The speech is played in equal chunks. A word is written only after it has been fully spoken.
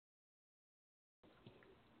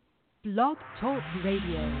Blog Talk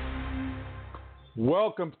Radio.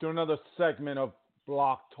 Welcome to another segment of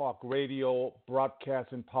Block Talk Radio,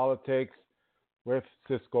 Broadcasting Politics with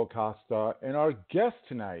Cisco Costa. And our guest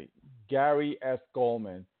tonight, Gary S.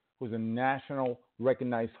 Goldman, who's a national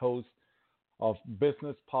recognized host of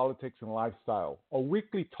Business, Politics, and Lifestyle, a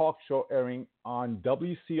weekly talk show airing on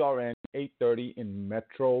WCRN 830 in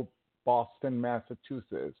Metro Boston,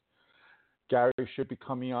 Massachusetts. Gary should be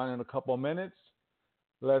coming on in a couple of minutes.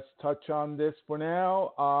 Let's touch on this for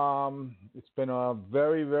now. It's been a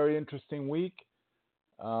very, very interesting week.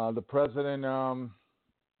 The president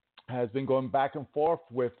has been going back and forth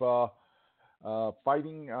with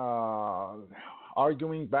arguing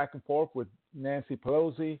back and forth with Nancy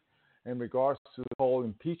Pelosi in regards to the whole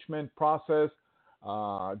impeachment process.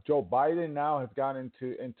 Joe Biden now has gotten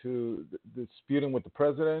into disputing with the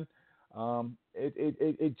president.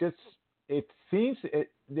 It seems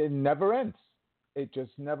it never ends. It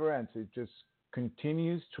just never ends. It just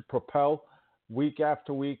continues to propel week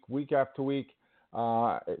after week, week after week.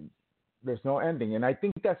 There's no ending. And I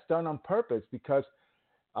think that's done on purpose because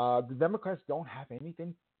the Democrats don't have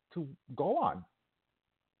anything to go on.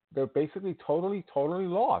 They're basically totally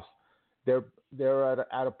lost. They're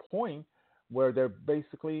at a point where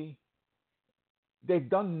they've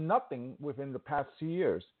done nothing within the past 2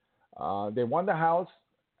 years. They won the House.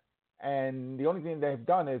 And the only thing they've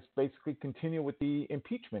done is basically continue with the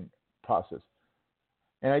impeachment process.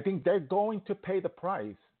 And I think they're going to pay the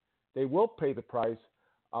price. They will pay the price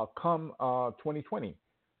come 2020,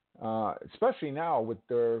 especially now with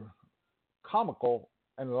their comical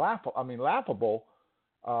and laughable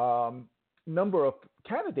number of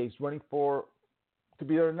candidates running to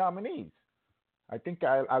be their nominees. I think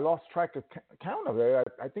I lost track of count of it.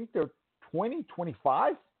 I think they're 20,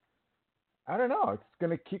 25. I don't know. It's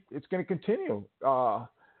going to continue.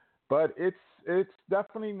 But it's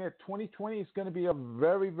definitely that 2020 is going to be a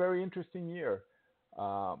very, very interesting year.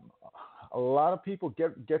 A lot of people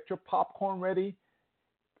get your popcorn ready.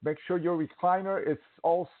 Make sure your recliner is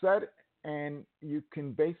all set, and you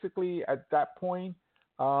can basically at that point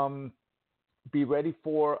be ready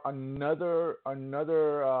for another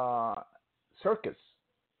circus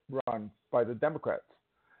run by the Democrats.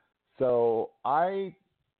 So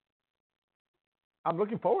I'm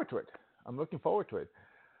looking forward to it.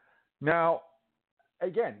 Now,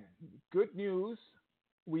 again, good news.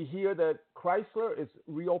 We hear that Chrysler is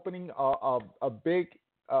reopening a big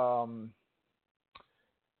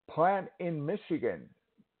plant in Michigan.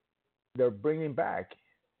 They're bringing back.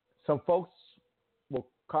 Some folks will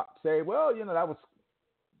say, "Well, that was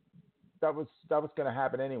going to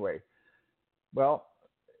happen anyway." Well,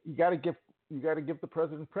 you got to give the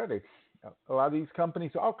president credit. A lot of these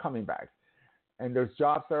companies are coming back. And there's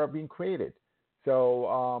jobs that are being created.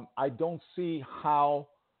 So I don't see how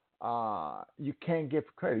you can't give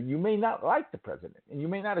credit. You may not like the president, and you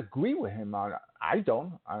may not agree with him on. I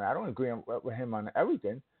don't agree with him on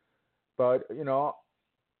everything. But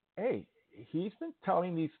hey, he's been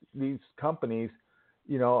telling these companies,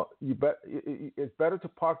 it's better to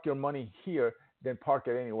park your money here than park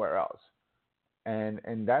it anywhere else.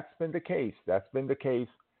 And that's been the case.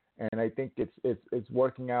 And I think it's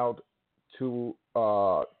working out to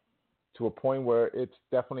a point where it's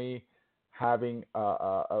definitely having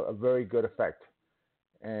a very good effect,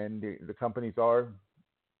 and the companies are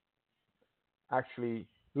actually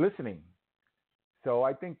listening. So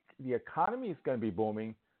I think the economy is going to be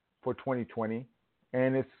booming for 2020,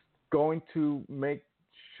 and it's going to make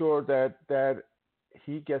sure that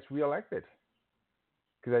he gets reelected,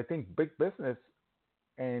 because I think big business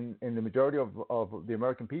and the majority of the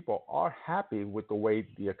American people are happy with the way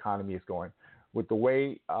the economy is going, with the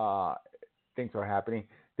way things are happening.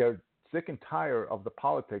 They're sick and tired of the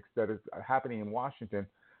politics that is happening in Washington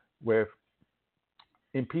with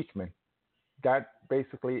impeachment. That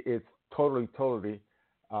basically is totally.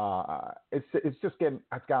 It's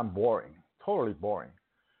gotten boring, totally boring.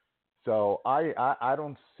 So I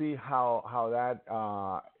don't see how that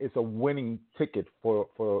is a winning ticket for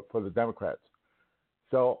the Democrats.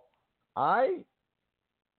 So I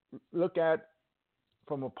look at,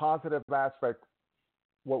 from a positive aspect,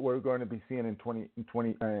 what we're going to be seeing in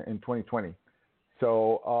 2020.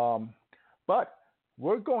 So, but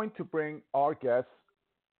we're going to bring our guest,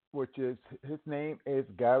 which is, his name is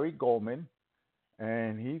Gary Goldman,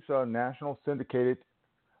 and he's a national syndicated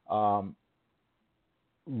talk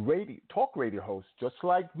radio host, just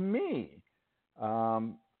like me.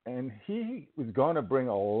 And he is going to bring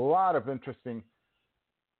a lot of interesting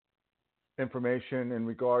information in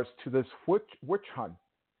regards to this witch hunt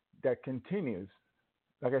that continues.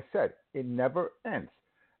 Like I said, it never ends.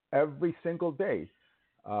 Every single day,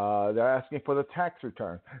 They're asking for the tax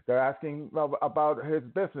return. They're asking about his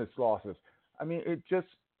business losses. I mean, it just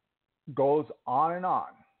goes on and on.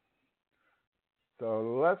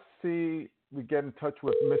 So let's see. We get in touch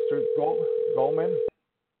with Mr. Goldman.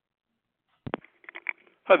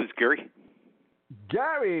 Hi, this is Gary.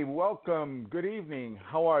 Gary, welcome. Good evening.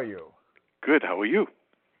 How are you? Good. How are you?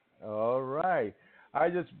 All right. I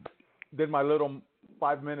just did my little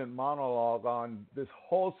 5-minute monologue on this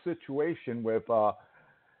whole situation with the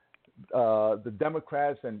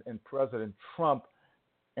Democrats and President Trump,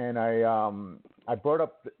 and I brought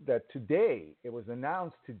up that today it was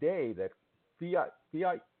announced today that Fiat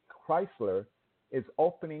Chrysler is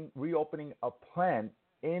reopening a plant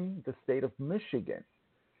in the state of Michigan,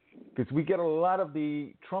 because we get a lot of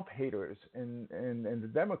the Trump haters and the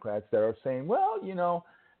Democrats that are saying, well,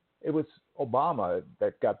 it was Obama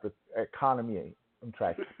that got the economy on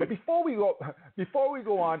track. But before we go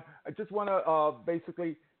on, I just want to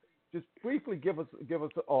basically just briefly give us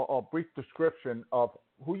a brief description of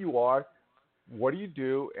who you are, what do you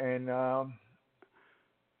do, and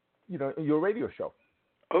your radio show.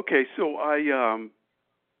 Okay, so I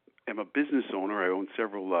am a business owner. I own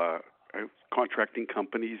several contracting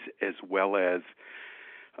companies, as well as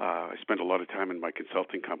I spend a lot of time in my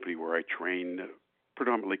consulting company where I train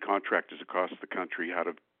predominantly contractors across the country how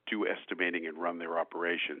to do estimating and run their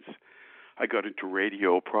operations. I got into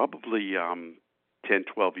radio probably 10,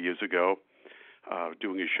 12 years ago,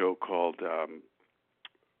 doing a show called the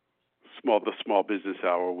Small Business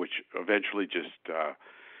Hour, which eventually just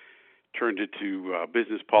turned into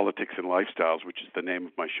Business, Politics, and Lifestyles, which is the name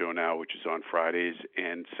of my show now, which is on Fridays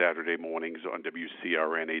and Saturday mornings on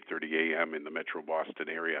WCRN 8:30 a.m. in the Metro Boston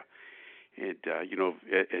area. And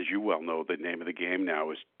as you well know, the name of the game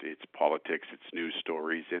now is it's politics, it's news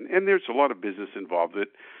stories, and there's a lot of business involved with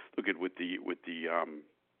it. Look at with the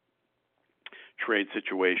trade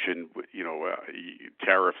situation,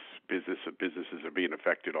 tariffs, businesses are being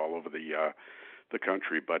affected all over the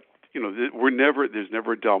country. But there's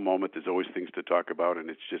never a dull moment. There's always things to talk about, and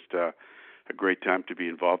it's just a great time to be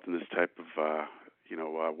involved in this type of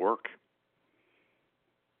work.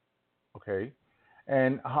 Okay.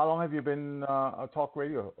 And how long have you been a talk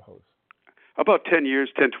radio host? About 10 years,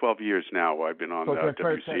 12 years now. I've been on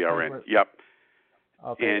WCRN. Yep.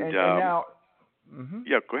 Okay. And now,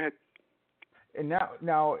 yeah, go ahead. And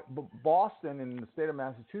now, Boston in the state of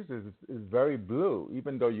Massachusetts is very blue,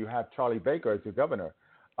 even though you have Charlie Baker as your governor.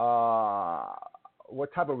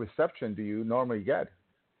 What type of reception do you normally get?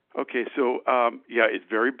 Okay, so it's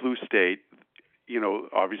very blue state.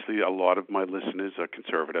 Obviously, a lot of my listeners are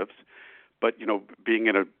conservatives. But, being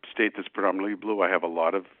in a state that's predominantly blue, I have a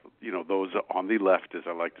lot of, those on the left, as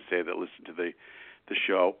I like to say, that listen to the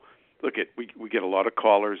show. Look, we get a lot of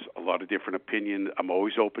callers, a lot of different opinions. I'm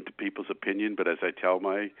always open to people's opinion, but as I tell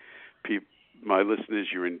my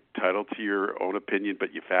listeners, you're entitled to your own opinion,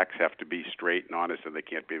 but your facts have to be straight and honest, and they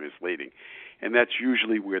can't be misleading. And that's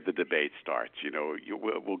usually where the debate starts.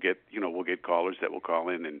 We'll get callers that will call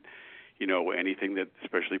in and, anything that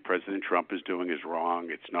especially President Trump is doing is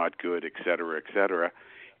wrong, it's not good, et cetera, et cetera.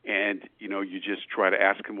 And, you just try to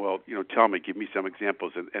ask him, well, tell me, give me some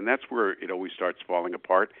examples. And that's where it always starts falling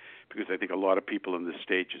apart, because I think a lot of people in this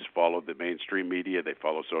state just follow the mainstream media, they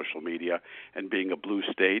follow social media, and being a blue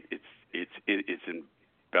state, it's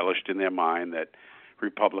embellished in their mind that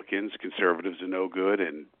Republicans, conservatives are no good,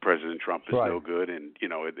 and President Trump is no good, and,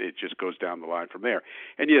 it just goes down the line from there.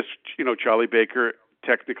 And yes, Charlie Baker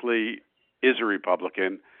technically is a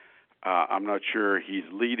Republican. I'm not sure he's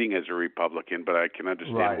leading as a Republican, but I can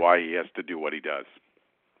understand why he has to do what he does.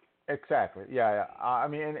 Exactly. Yeah. I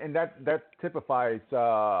mean, and that typifies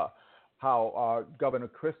how Governor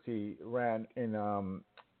Christie ran in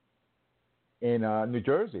New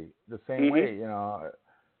Jersey the same way.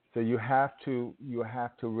 So you have to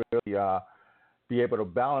really be able to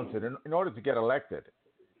balance it in order to get elected.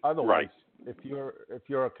 Otherwise, if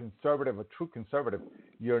you're a conservative, a true conservative,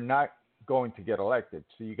 you're not going to get elected.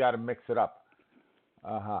 So you got to mix it up.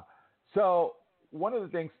 So one of the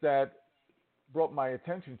things that brought my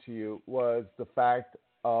attention to you was the fact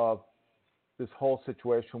of this whole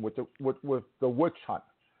situation with the witch hunt,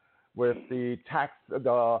 with the tax,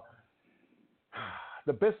 the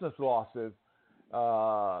business losses,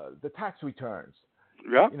 the tax returns.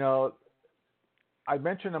 Yeah. I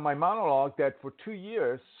mentioned in my monologue that for 2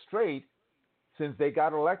 years straight, since they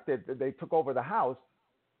got elected, they took over the House,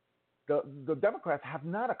 the Democrats have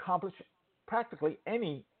not accomplished practically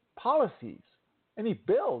any policies, any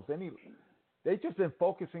bills, they've just been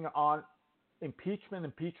focusing on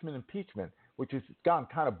impeachment, which has gone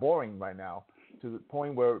kind of boring right now, to the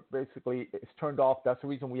point where basically it's turned off. That's the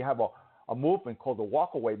reason we have a movement called the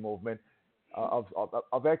Walkaway Movement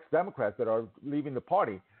of ex-Democrats that are leaving the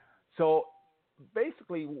party. So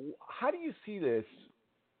basically, how do you see this?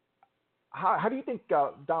 How do you think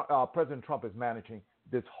President Trump is managing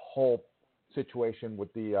this whole situation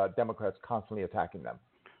with the Democrats constantly attacking them?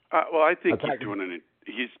 Well, I think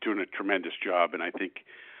he's doing a tremendous job, and I think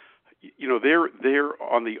they're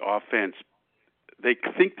on the offense. They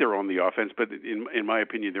think they're on the offense, but in my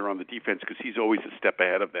opinion, they're on the defense because he's always a step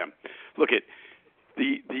ahead of them. Look at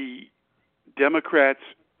the Democrats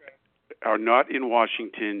are not in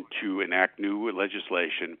Washington to enact new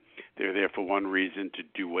legislation. They're there for one reason, to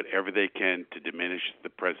do whatever they can to diminish the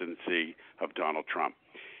presidency of Donald Trump.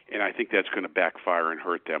 And I think that's going to backfire and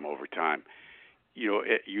hurt them over time.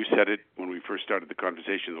 You said it when we first started the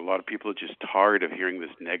conversation. A lot of people are just tired of hearing this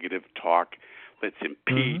negative talk. Let's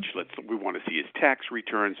impeach. Mm-hmm. We want to see his tax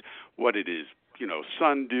returns, what did his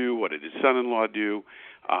son do, what did his son-in-law do.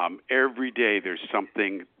 Every day there's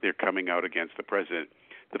something they're coming out against the president.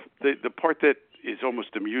 The part that is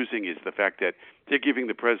almost amusing is the fact that they're giving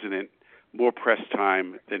the president more press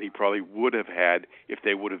time than he probably would have had if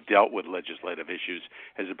they would have dealt with legislative issues,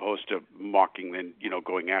 as opposed to mocking and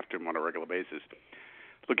going after him on a regular basis.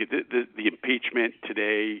 Look at the impeachment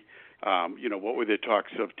today. What were the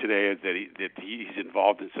talks of today? That he's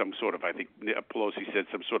involved in some sort of, I think Pelosi said,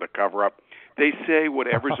 some sort of cover-up. They say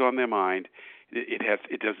whatever's on their mind.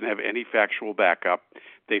 It doesn't have any factual backup.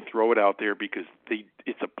 They throw it out there because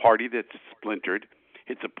it's a party that's splintered.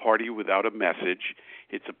 It's a party without a message.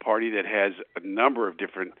 It's a party that has a number of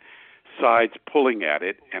different sides pulling at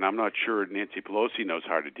it, and I'm not sure Nancy Pelosi knows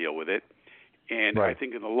how to deal with it. And right. I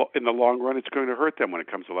think in the long run, it's going to hurt them when it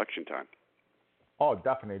comes election time. Oh,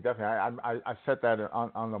 definitely. I said that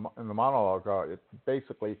in the monologue. It's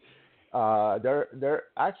basically,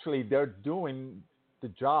 they're doing the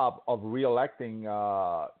job of reelecting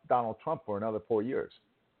Donald Trump for another 4 years.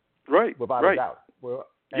 Right. Without right. a doubt.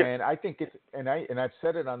 And I think I've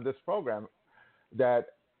said it on this program that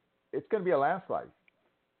it's going to be a landslide.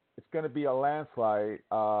 It's going to be a landslide.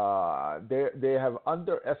 They have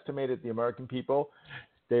underestimated the American people.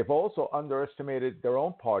 They've also underestimated their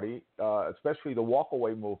own party, especially the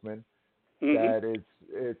Walkaway Movement, that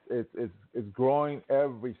is growing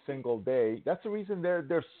every single day. That's the reason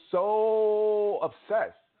they're so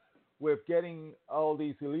obsessed with getting all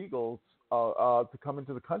these illegals to come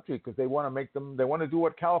into the country, because they want to do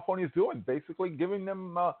what California is doing, basically giving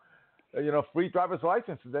them free driver's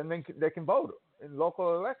licenses, then they can vote in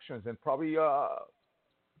local elections and probably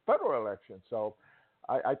federal elections. So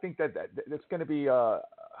I think that it's going to be a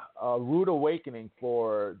rude awakening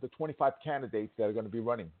for the 25 candidates that are going to be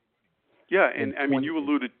running. Yeah, and I mean, you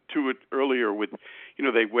alluded to it earlier with,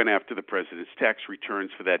 they went after the president's tax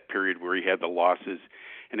returns for that period where he had the losses.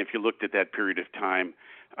 And if you looked at that period of time,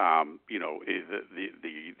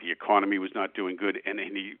 the economy was not doing good. And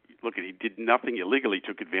he did nothing illegally,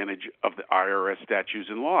 took advantage of the IRS statutes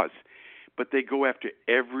and laws. But they go after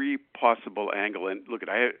every possible angle. And look,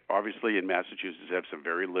 I obviously in Massachusetts have some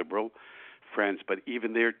very liberal friends, but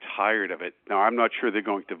even they're tired of it. Now, I'm not sure they're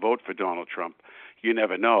going to vote for Donald Trump. You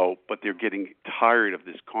never know, but they're getting tired of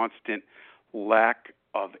this constant lack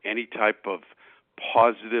of any type of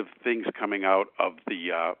positive things coming out of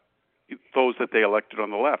those that they elected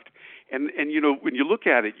on the left. And when you look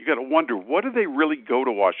at it, you got to wonder, what do they really go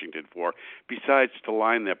to Washington for, besides to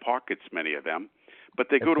line their pockets, many of them? But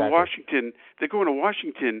they go to Washington. They're going to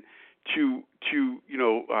Washington to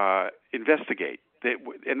investigate.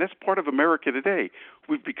 And that's part of America today.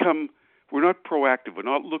 We're not proactive. We're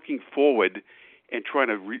not looking forward and trying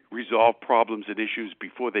to resolve problems and issues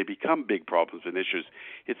before they become big problems and issues.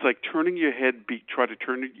 It's like try to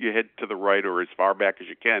turn your head to the right or as far back as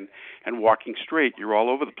you can and walking straight. You're all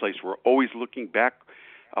over the place. We're always looking back.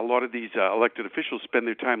 A lot of these elected officials spend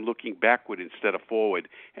their time looking backward instead of forward,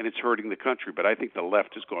 and it's hurting the country. But I think the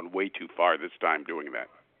left has gone way too far this time doing that.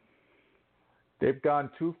 They've gone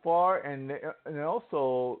too far, and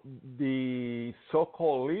also the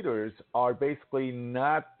so-called leaders are basically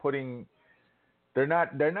not putting. They're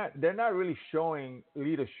not really showing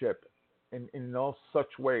leadership in no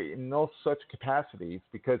such way, in no such capacities.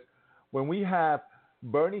 Because when we have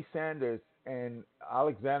Bernie Sanders and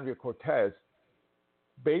Alexandria Cortez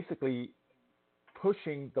basically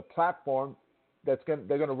pushing the platform they're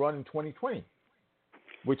going to run in 2020,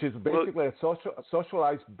 which is basically a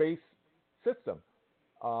socialized based system.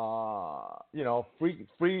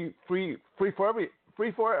 Free for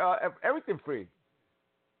everything free.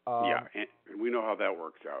 And we know how that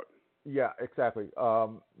works out. Yeah, exactly.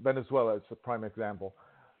 Venezuela is a prime example.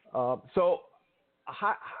 So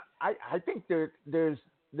I think there's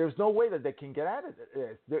there's no way that they can get at it.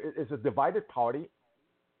 It's a divided party,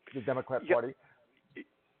 the Democrat Party.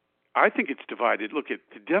 I think it's divided. Look, the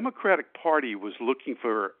Democratic Party was looking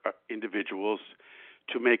for individuals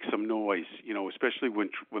to make some noise, especially when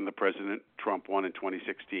the President Trump won in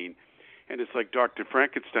 2016. And it's like Dr.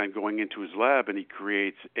 Frankenstein going into his lab and he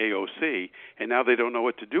creates AOC, and now they don't know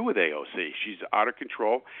what to do with AOC. She's out of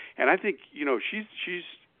control, and I think she's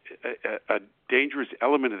a dangerous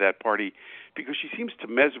element of that party because she seems to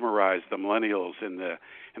mesmerize the millennials and the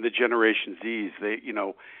Generation Zs.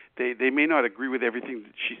 They may not agree with everything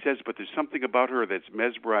that she says, but there's something about her that's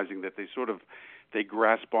mesmerizing that they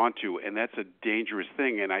grasp onto, and that's a dangerous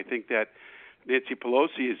thing. And I think that Nancy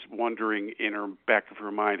Pelosi is wondering in her back of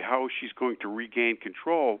her mind how she's going to regain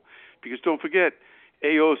control, because don't forget,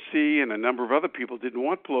 AOC and a number of other people didn't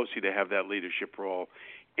want Pelosi to have that leadership role,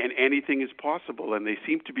 and anything is possible, and they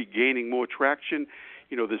seem to be gaining more traction.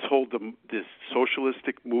 This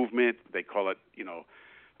socialistic movement, they call it,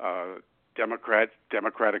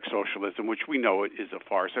 democratic socialism, which we know is a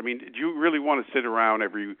farce. I mean, do you really want to sit around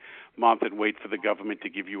every month and wait for the government to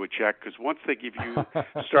give you a check? Because once they give you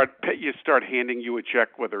start handing you a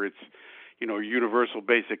check, whether it's universal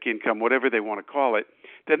basic income, whatever they want to call it,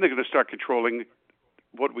 then they're going to start controlling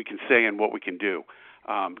what we can say and what we can do.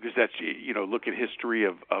 Because that's look at history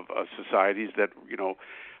of societies that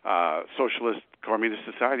socialist communist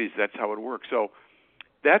societies. That's how it works. So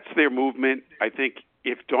that's their movement. I think.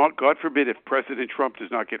 If God forbid, if President Trump does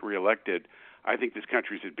not get reelected, I think this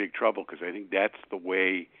country is in big trouble, because I think that's the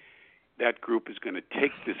way that group is going to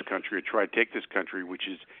take this country, or try to take this country, which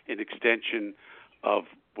is an extension of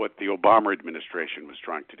what the Obama administration was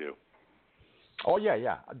trying to do. Oh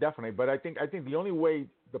yeah, definitely. But I think the only way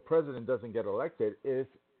the president doesn't get elected is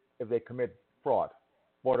if they commit fraud,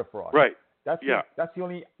 voter fraud. Right. That's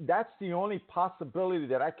the only possibility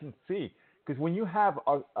that I can see. Because when you have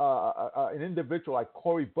an individual like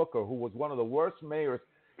Cory Booker, who was one of the worst mayors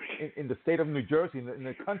in the state of New Jersey, in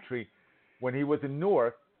the country, when he was in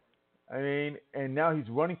Newark, I mean, and now he's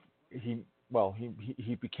running. He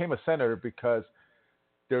became a senator because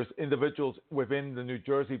there's individuals within the New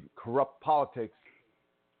Jersey corrupt politics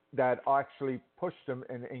that actually pushed him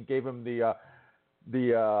and gave him the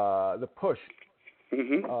push.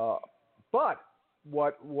 Mm-hmm. But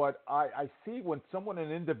what I see when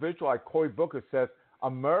an individual like Cory Booker says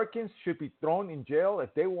Americans should be thrown in jail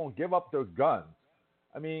if they won't give up their guns.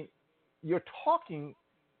 I mean, you're talking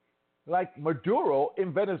like Maduro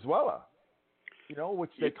in Venezuela,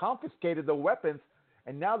 which they confiscated the weapons,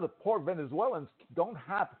 and now the poor Venezuelans don't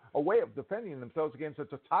have a way of defending themselves against a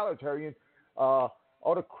totalitarian,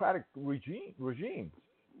 autocratic regime.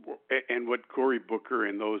 And what Cory Booker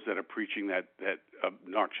and those that are preaching that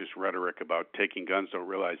obnoxious rhetoric about taking guns don't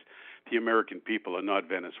realize the American people are not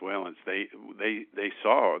Venezuelans. They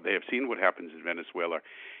have seen what happens in Venezuela,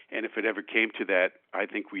 and if it ever came to that, I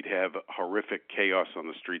think we'd have horrific chaos on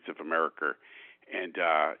the streets of America. And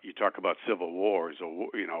you talk about civil wars, or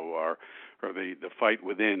the fight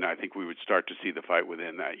within. I think we would start to see the fight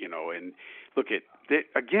within. And look at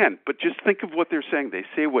again. But just think of what they're saying. They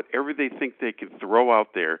say whatever they think they can throw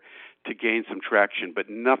out there to gain some traction, but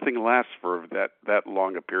nothing lasts for that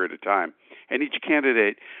long a period of time. And each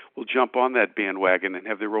candidate will jump on that bandwagon and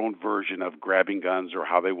have their own version of grabbing guns or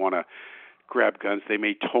how they want to grab guns. They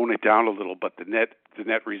may tone it down a little, but the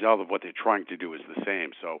net result of what they're trying to do is the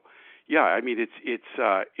same. So. Yeah, I mean it's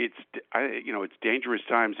dangerous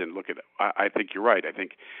times, and look at it. I think you're right. I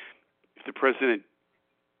think if the president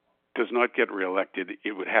does not get reelected,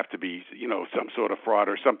 it would have to be some sort of fraud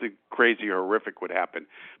or something crazy or horrific would happen.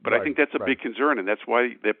 But I think that's a big concern, and that's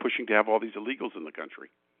why they're pushing to have all these illegals in the country.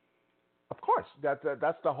 Of course, that's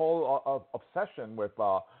the whole obsession with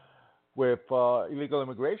illegal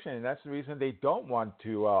immigration, and that's the reason they don't want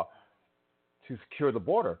to secure the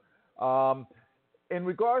border. In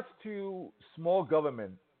regards to small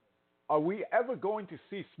government, are we ever going to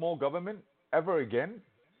see small government ever again?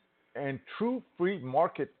 And true free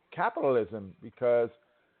market capitalism, because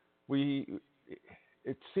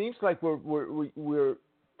it seems like we're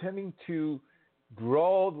tending to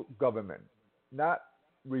grow government, not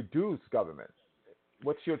reduce government.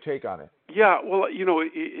 What's your take on it? Yeah, well,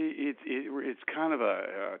 it's kind of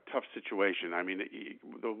a tough situation. I mean,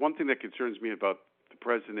 the one thing that concerns me about the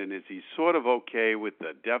president is he's sort of okay with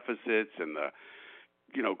the deficits and the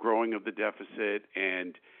growing of the deficit,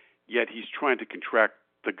 and yet he's trying to contract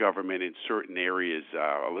the government in certain areas,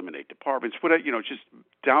 eliminate departments, just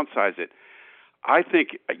downsize it. I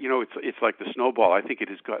think it's like the snowball. I think it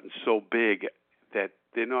has gotten so big that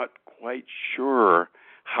they're not quite sure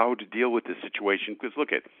how to deal with this situation. Because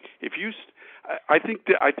look at I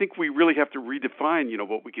think we really have to redefine,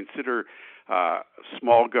 what we consider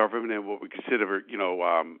small government and what we consider,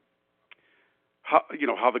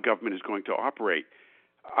 how the government is going to operate.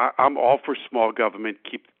 I'm all for small government.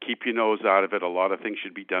 Keep your nose out of it. A lot of things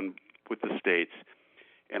should be done with the states,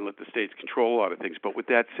 and let the states control a lot of things. But with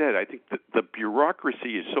that said, I think the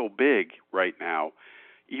bureaucracy is so big right now.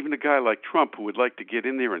 Even a guy like Trump, who would like to get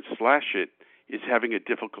in there and slash it, is having a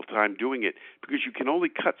difficult time doing it, because you can only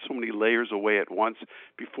cut so many layers away at once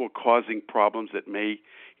before causing problems that may,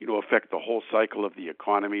 affect the whole cycle of the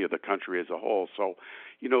economy or the country as a whole. So,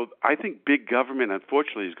 I think big government,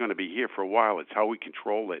 unfortunately, is going to be here for a while. It's how we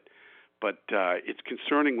control it. But it's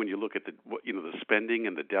concerning when you look at the spending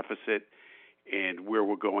and the deficit and where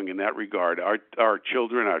we're going in that regard. Our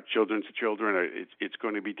children, our children's children, it's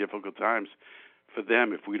going to be difficult times for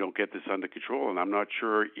them if we don't get this under control. And I'm not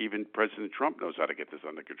sure even President Trump knows how to get this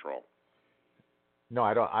under control. No,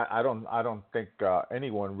 I don't think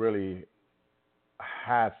anyone really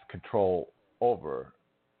has control over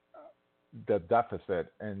the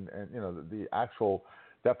deficit and the actual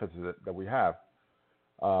deficit that we have.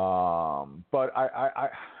 But I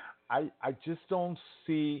just don't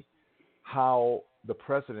see how the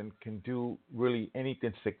president can do really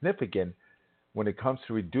anything significant when it comes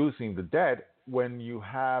to reducing the debt when you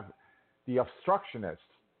have the obstructionist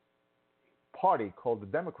party called the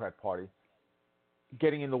Democrat Party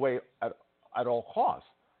getting in the way at all costs.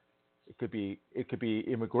 It could be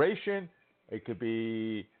immigration, it could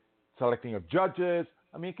be selecting of judges.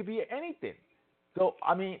 I mean, it could be anything. So,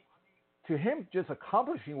 I mean, to him, just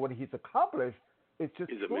accomplishing what he's accomplished is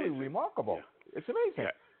just truly remarkable. Yeah. It's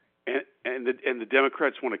amazing. Yeah. And the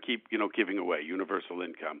Democrats want to keep, giving away universal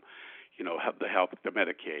income, the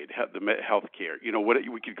Medicaid, the health care.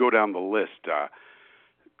 We could go down the list.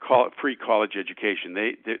 Free college education.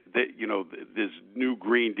 They this new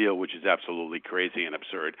Green Deal, which is absolutely crazy and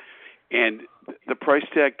absurd, and the price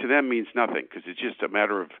tag to them means nothing, because it's just a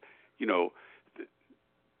matter of,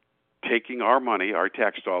 taking our money, our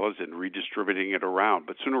tax dollars, and redistributing it around.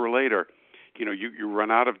 But sooner or later, you run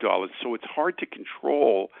out of dollars. So it's hard to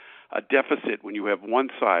control a deficit when you have one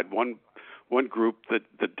side, one group,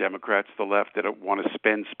 the Democrats, the left, that want to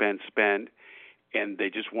spend, and they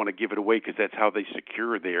just want to give it away because that's how they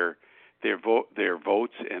secure their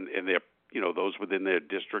votes and their those within their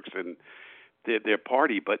districts and their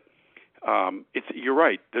party. But you're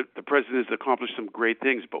right. The president has accomplished some great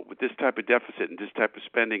things, but with this type of deficit and this type of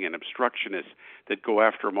spending and obstructionists that go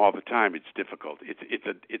after him all the time, it's difficult.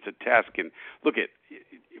 It's a task. And look, if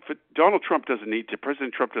President Trump doesn't need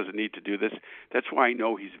to do this. That's why I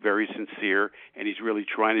know he's very sincere and he's really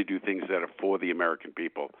trying to do things that are for the American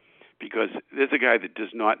people. Because there's a guy that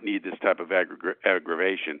does not need this type of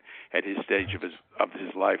aggravation at his stage of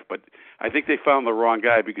his life. But I think they found the wrong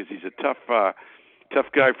guy, because he's a tough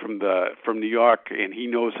guy from New York, and he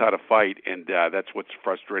knows how to fight, and that's what's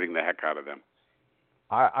frustrating the heck out of them.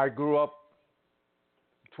 I grew up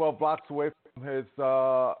 12 blocks away from his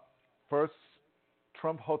first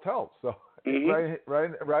Trump hotel, so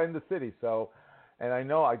right in the city. So, and I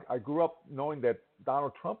know I grew up knowing that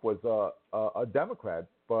Donald Trump was a Democrat,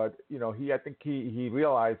 but I think he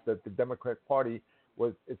realized that the Democrat Party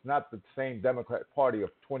it's not the same Democrat Party of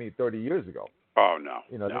 20, 30 years ago. Oh no!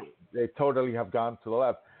 No. They totally have gone to the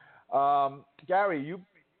left. Gary,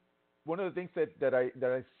 one of the things that I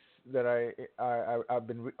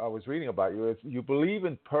was reading about you is you believe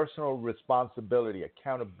in personal responsibility,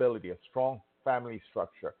 accountability, a strong family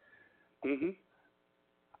structure. Mm-hmm.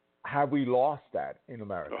 Have we lost that in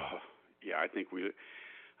America? Oh, yeah, I think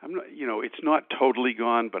I'm not. It's not totally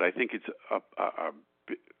gone, but I think it's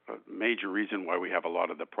a major reason why we have a lot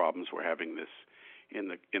of the problems we're having this in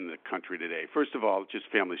the country today. First of all, just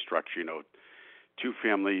family structure. Two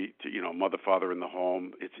family, mother, father in the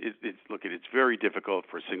home. It's very difficult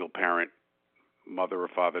for a single parent, mother or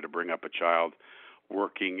father, to bring up a child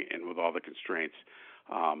working and with all the constraints.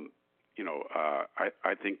 I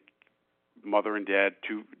think mother and dad,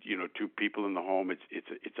 two people in the home.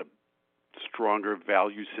 It's a stronger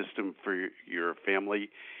value system for your family.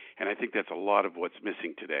 And I think that's a lot of what's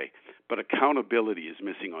missing today. But accountability is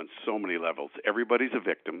missing on so many levels. Everybody's a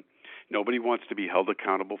victim. Nobody wants to be held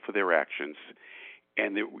accountable for their actions.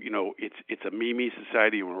 And it's a me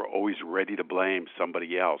society where we're always ready to blame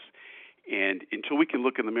somebody else. And until we can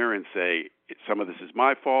look in the mirror and say, some of this is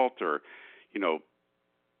my fault, or,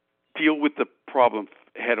 deal with the problem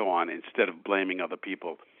head on instead of blaming other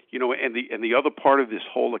people. And the other part of this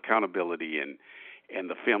whole accountability and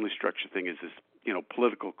the family structure thing is this,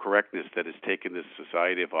 political correctness that has taken this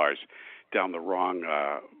society of ours down a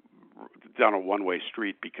one-way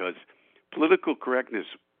street, because political correctness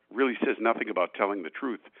really says nothing about telling the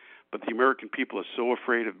truth. But the American people are so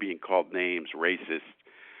afraid of being called names, racist,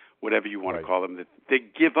 whatever you want to call them, that they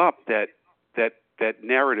give up that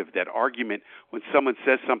narrative, that argument. When someone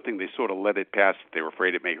says something, they sort of let it pass. They're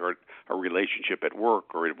afraid it may hurt a relationship at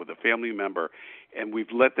work or with a family member, and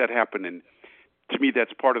we've let that happen. And to me,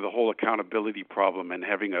 that's part of the whole accountability problem and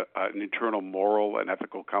having an internal moral and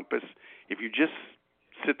ethical compass. If you just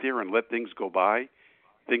sit there and let things go by,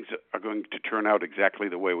 things are going to turn out exactly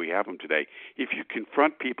the way we have them today. If you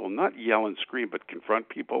confront people, not yell and scream, but confront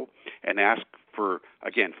people and ask for,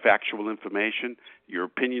 again, factual information. Your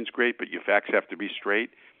opinion's great, but your facts have to be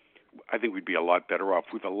straight. I think we'd be a lot better off.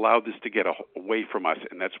 We've allowed this to get away from us,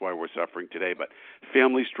 and that's why we're suffering today. But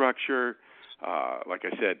family structure, like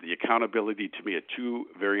I said, the accountability to me are two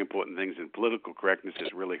very important things, and political correctness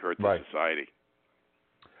has really hurt the society.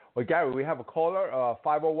 Well, Gary, we have a caller,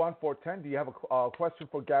 501-410. Do you have a question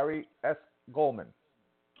for Gary S. Goldman?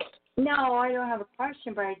 No, I don't have a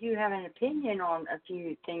question, but I do have an opinion on a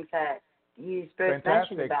few things that you both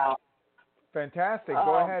mentioned about. Fantastic.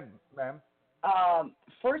 Go ahead, ma'am.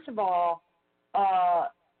 First of all,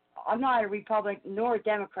 I'm not a Republican nor a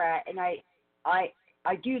Democrat, and I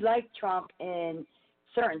do like Trump in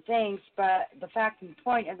certain things, but the fact and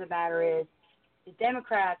point of the matter is the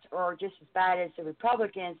Democrats are just as bad as the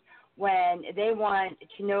Republicans when they want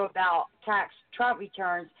to know about tax Trump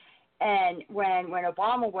returns, and when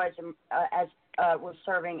Obama was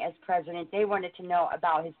serving as president, they wanted to know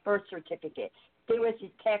about his birth certificate. There was his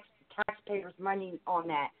taxpayers' money on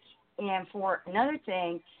that. And for another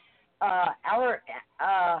thing, our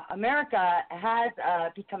America has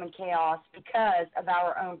become in chaos because of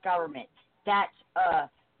our own government. That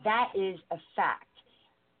is a fact.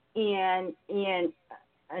 And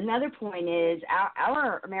another point is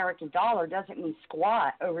our American dollar doesn't mean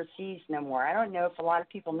squat overseas no more. I don't know if a lot of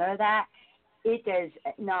people know that. It does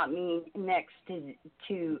not mean next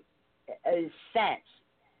to cents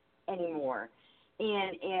anymore.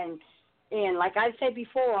 And like I said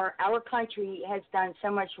before, our country has done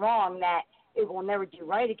so much wrong that it will never do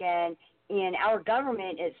right again. And our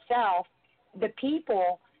government itself, the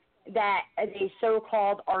people that they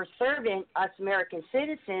so-called are serving us American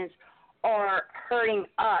citizens, are hurting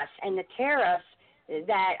us. And the tariffs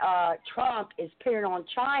that Trump is putting on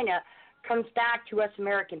China comes back to us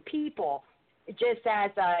American people. Just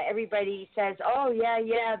as everybody says, oh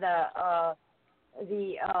yeah, the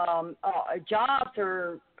jobs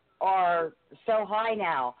are so high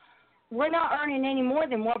now. We're not earning any more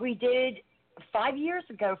than what we did 5 years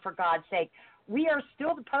ago, for God's sake. We are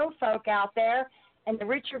still the poor folk out there, and the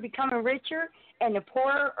rich are becoming richer, and the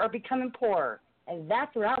poor are becoming poorer. And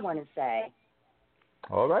that's what I want to say.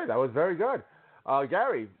 All right, that was very good.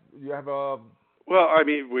 Gary, you have a... Well, I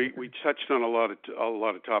mean, we touched on a lot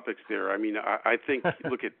of topics there. I mean, I think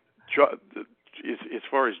look at as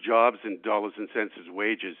far as jobs and dollars and cents as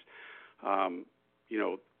wages, you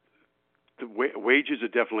know, the wages are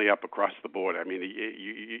definitely up across the board. I mean,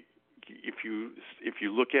 if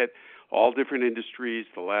you look at all different industries,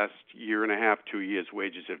 the last year and a half, 2 years,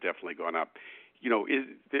 wages have definitely gone up. You know,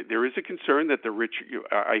 there is a concern that the rich.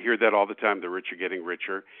 I hear that all the time. The rich are getting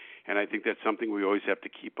richer, and I think that's something we always have to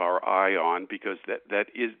keep our eye on because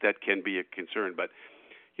that can be a concern. But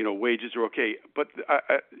you know, wages are okay. But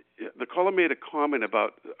the caller made a comment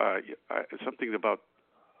about something about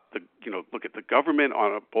look at the government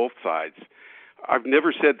on both sides. I've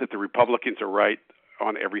never said that the Republicans are right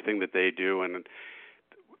on everything that they do, and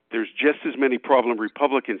there's just as many problem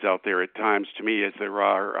Republicans out there at times to me as there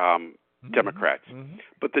are Democrats. Mm-hmm.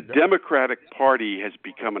 But the Democratic Party has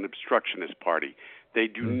become an obstructionist party. They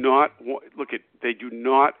do not they do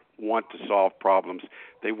not want to solve problems.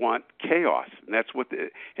 They want chaos, and that's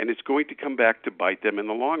and it's going to come back to bite them in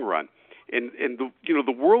the long run. And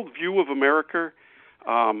the world view of America,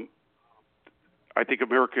 I think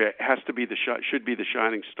America has to be should be the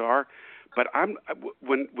shining star. But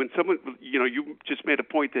when someone you just made a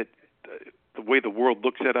point that the way the world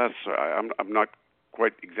looks at us, I'm not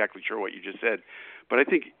quite exactly sure what you just said, but I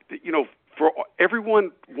think for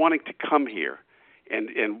everyone wanting to come here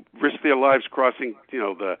and risk their lives crossing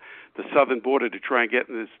the southern border to try and get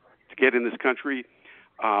in this country,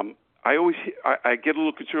 I get a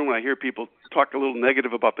little concerned when I hear people talk a little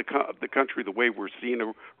negative about the country, the way we're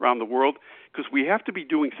seen around the world, because we have to be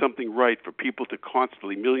doing something right for people to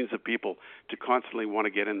millions of people to constantly want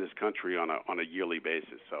to get in this country on a yearly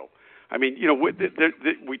basis. So, I mean,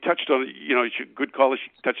 we touched on, good callers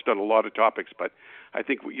touched on a lot of topics, but I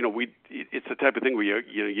think it's the type of thing where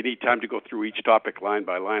you need time to go through each topic line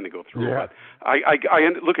by line and go through it. I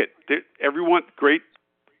look at everyone, great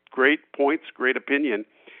points, great opinion.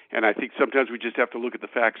 And I think sometimes we just have to look at the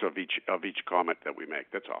facts of each comment that we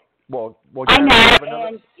make. That's all. Well, I Gary, you have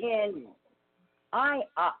another? know, and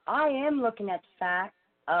I am looking at the facts.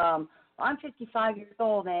 I'm 55 years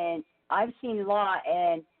old, and I've seen a lot,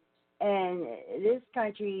 and this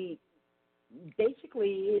country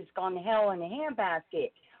basically has gone to hell in a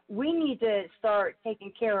handbasket. We need to start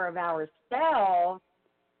taking care of ourselves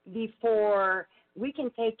before we can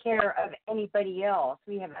take care of anybody else.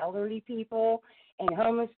 We have elderly people and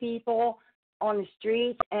homeless people on the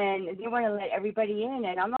streets, and they want to let everybody in.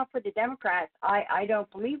 And I'm not for the Democrats. I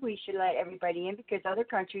don't believe we should let everybody in because other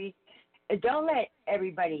countries don't let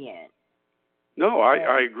everybody in. No,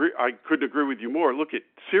 I agree. I couldn't agree with you more. Look at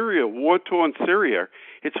Syria, war-torn Syria.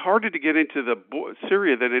 It's harder to get into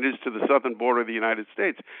Syria than it is to the southern border of the United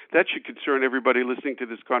States. That should concern everybody listening to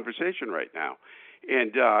this conversation right now.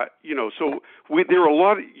 And, there are a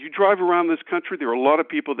lot you drive around this country, there are a lot of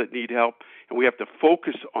people that need help, and we have to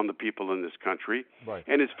focus on the people in this country. Right.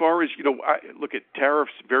 And as far as, look at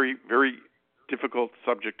tariffs, very, very difficult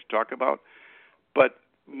subject to talk about. But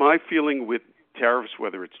my feeling with tariffs,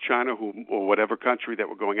 whether it's China or whatever country that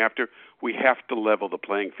we're going after, we have to level the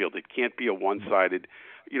playing field. It can't be a one-sided.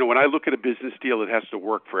 When I look at a business deal, it has to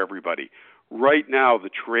work for everybody. Right now, the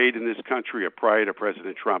trade in this country, prior to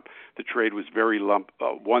President Trump, the trade was very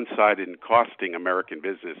one-sided and costing American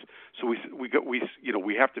business. So we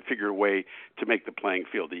have to figure a way to make the playing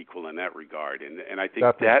field equal in that regard, and I think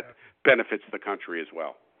that benefits the country as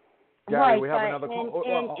well. Gary, right, we have another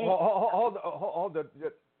call. Hold it.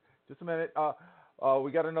 Just a minute.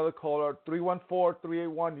 We got another caller,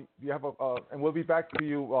 314-381. You have and we'll be back to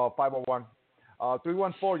you, 501.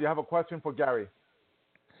 314. You have a question for Gary?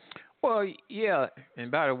 Well, yeah. And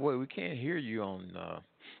by the way, we can't hear you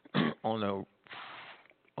on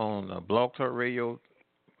Blog Talk Radio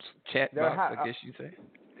chat box. I guess you say.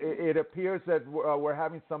 It appears that we're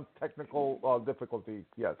having some technical difficulties.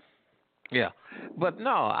 Yes. Yeah, but no,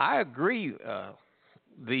 I agree.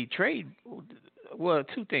 The trade. Well,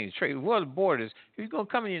 two things. Trade. Well, the borders. If you're gonna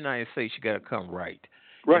come in the United States, you got to come right.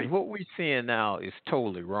 Right. And what we're seeing now is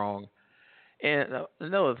totally wrong. And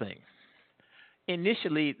another thing.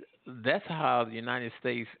 Initially, that's how the United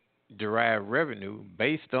States derived revenue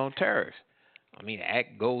based on tariffs. I mean, the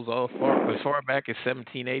act goes as far back as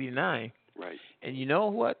 1789. Right. And you know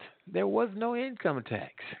what? There was no income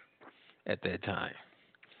tax at that time.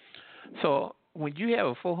 So when you have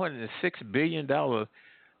a $406 billion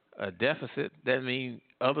deficit, that means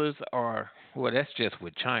others are, well, that's just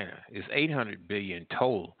with China. It's $800 billion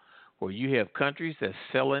total, where you have countries that's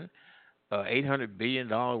selling $800 billion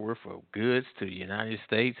worth of goods to the United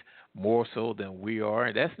States, more so than we are.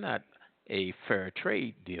 And that's not a fair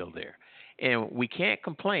trade deal there. And we can't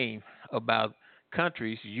complain about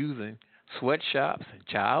countries using sweatshops and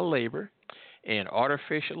child labor and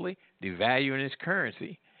artificially devaluing its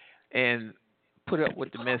currency and put up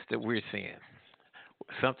with the mess that we're seeing.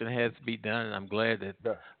 Something has to be done, and I'm glad that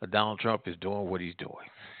Donald Trump is doing what he's doing.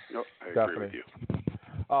 No, I agree with you.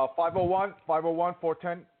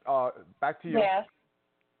 501-410, back to you. Yes.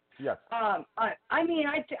 Yes.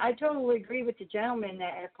 I totally agree with the gentleman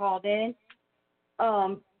that had called in.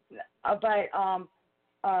 But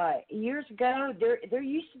years ago, there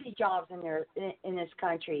used to be jobs in this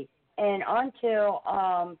country, and until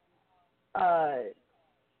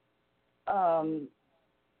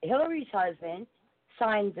Hillary's husband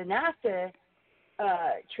signed the NAFTA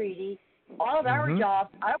treaty, all of our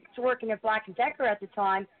jobs. I was working at Black & Decker at the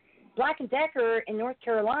time. Black & Decker in North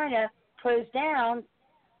Carolina closed down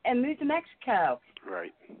and moved to Mexico.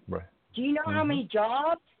 Right. Do you know how many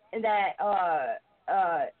jobs that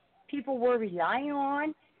people were relying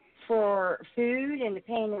on for food and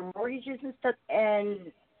paying their mortgages and stuff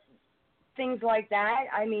and things like that?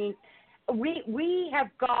 I mean, we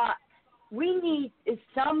need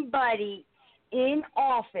somebody in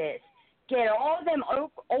office, get all of them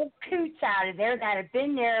old coots out of there that have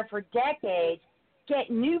been there for decades, get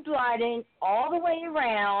new blood in all the way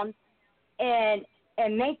around, and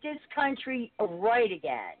make this country right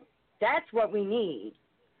again. That's what we need.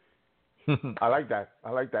 I like that.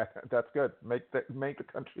 That's good. Make the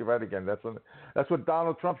country right again. That's what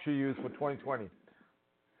Donald Trump should use for 2020.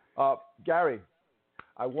 Gary,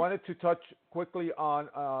 I wanted to touch quickly on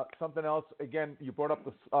something else. Again, you brought up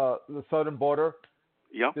the southern border.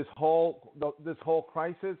 Yep. This whole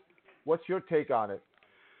crisis. What's your take on it?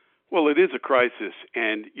 Well, it is a crisis,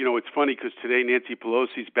 and it's funny because today Nancy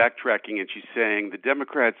Pelosi's backtracking and she's saying the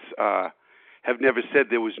Democrats have never said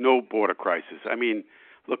there was no border crisis. I mean,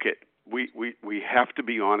 look at we have to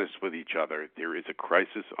be honest with each other. There is a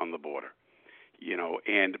crisis on the border,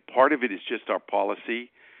 and part of it is just our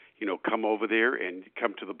policy. come over there and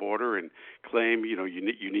come to the border and claim,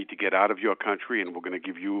 you need to get out of your country, and we're going to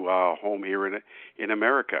give you a home here in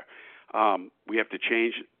America. We have to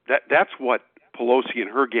change that. That's what Pelosi and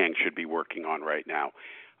her gang should be working on right now.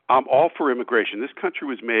 I'm all for immigration. This country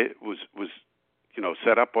was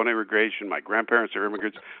set up on immigration. My grandparents are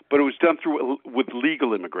immigrants, but it was done with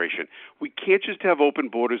legal immigration. We can't just have open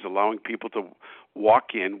borders allowing people to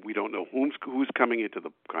walk in. We don't know who's coming into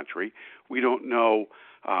the country. We don't know,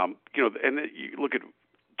 and you look at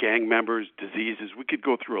gang members, diseases. We could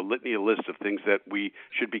go through a list of things that we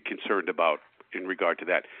should be concerned about in regard to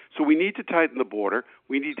that. So we need to tighten the border.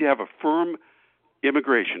 We need to have a firm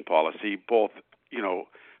immigration policy, both,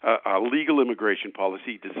 a legal immigration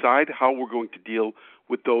policy, decide how we're going to deal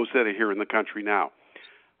with those that are here in the country now.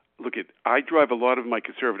 I drive a lot of my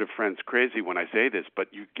conservative friends crazy when I say this, but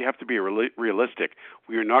you have to be realistic.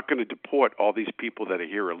 We are not going to deport all these people that are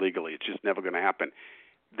here illegally. It's just never going to happen.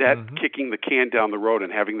 That kicking the can down the road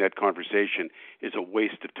and having that conversation is a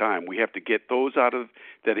waste of time. We have to get those that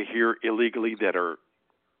are here illegally, that are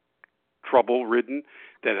trouble-ridden,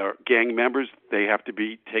 that are gang members. They have to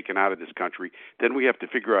be taken out of this country. Then we have to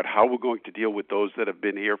figure out how we're going to deal with those that have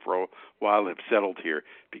been here for a while, have settled here,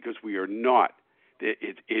 because we are not.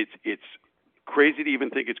 It's crazy to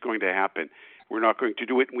even think it's going to happen. We're not going to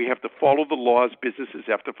do it. We have to follow the laws. Businesses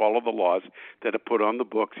have to follow the laws that are put on the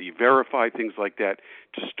books, verify things like that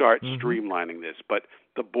to start streamlining this. But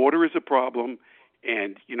the border is a problem,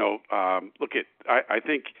 and I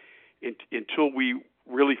think until we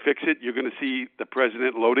really fix it, you're going to see the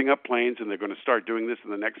president loading up planes, and they're going to start doing this in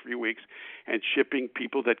the next few weeks and shipping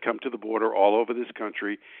people that come to the border all over this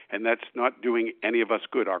country, and that's not doing any of us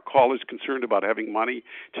good. Our caller's concerned about having money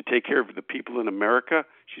to take care of the people in America.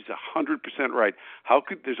 She's 100% right. How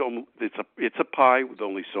could it's a pie with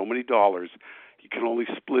only so many dollars. You can only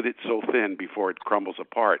split it so thin before it crumbles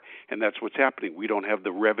apart, and that's what's happening. We don't have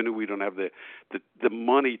the revenue. We don't have the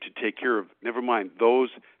money to take care of, never mind those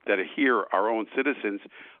that are here, our own citizens,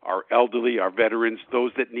 our elderly, our veterans,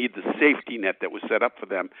 those that need the safety net that was set up for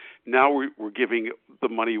them. Now we're giving the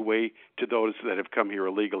money away to those that have come here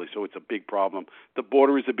illegally, so it's a big problem. The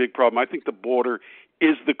border is a big problem. I think the border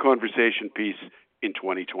is the conversation piece in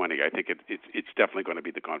 2020. I think it's definitely going to be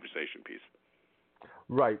the conversation piece.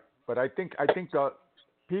 Right. But I think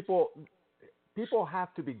people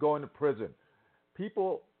have to be going to prison.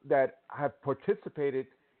 People that have participated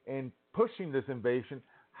in pushing this invasion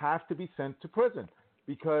have to be sent to prison,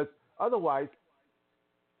 because otherwise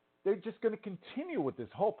they're just going to continue with this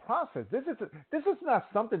whole process. This is not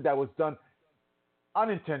something that was done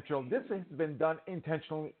unintentional. This has been done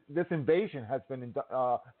intentionally. This invasion has been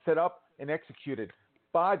set up and executed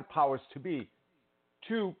by the powers to be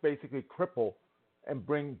to basically cripple and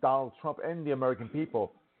bring Donald Trump and the American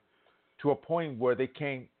people to a point where they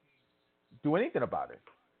can't do anything about it.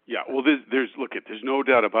 Yeah, well, there's no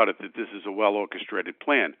doubt about it that this is a well-orchestrated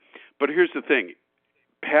plan. But here's the thing.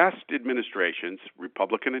 Past administrations,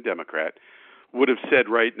 Republican and Democrat, would have said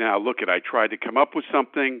right now, I tried to come up with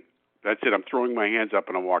something. That's it. I'm throwing my hands up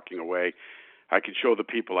and I'm walking away. I can show the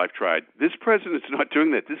people I've tried. This president's not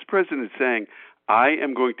doing that. This president is saying, I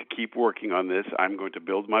am going to keep working on this. I'm going to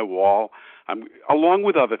build my wall, along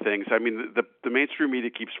with other things. I mean, the mainstream media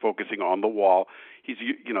keeps focusing on the wall.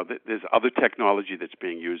 There's other technology that's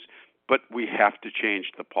being used, but we have to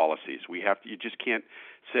change the policies. You just can't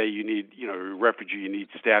say you need, a refugee, you need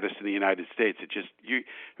status in the United States.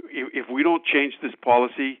 If we don't change this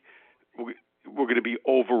policy, we're going to be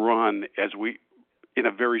overrun in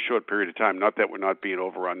a very short period of time. Not that we're not being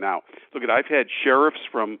overrun now. I've had sheriffs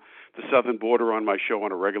from the southern border on my show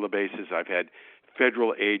on a regular basis. I've had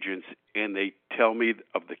federal agents, and they tell me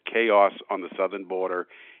of the chaos on the southern border.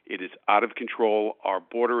 It is out of control. Our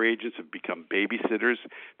border agents have become babysitters.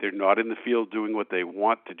 They're not in the field doing what they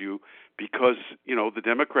want to do because, the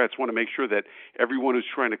Democrats want to make sure that everyone who's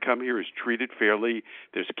trying to come here is treated fairly.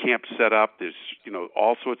 There's camps set up. There's,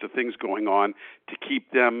 all sorts of things going on to keep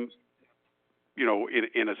them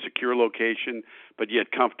in a secure location, but yet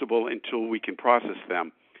comfortable until we can process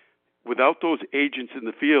them. Without those agents in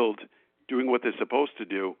the field doing what they're supposed to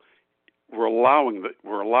do, we're allowing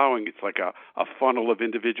it's like a funnel of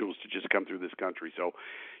individuals to just come through this country. So,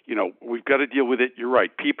 we've got to deal with it. You're right.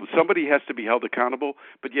 Somebody has to be held accountable,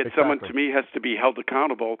 but yet Someone to me has to be held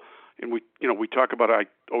accountable. And I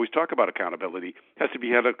always talk about accountability. Has to be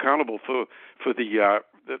held accountable for the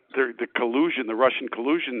collusion, the Russian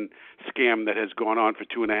collusion scam that has gone on for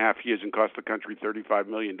 2.5 years and cost the country $35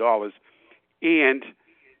 million. And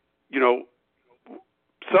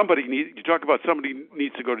somebody needs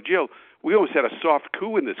to go to jail. We almost had a soft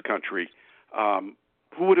coup in this country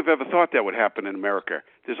who would have ever thought that would happen in America?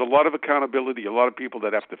 There's a lot of accountability, a lot of people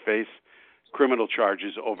that have to face criminal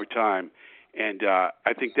charges over time. And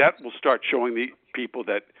I think that will start showing the people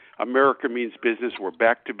that America means business. We're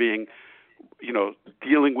back to being,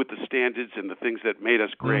 dealing with the standards and the things that made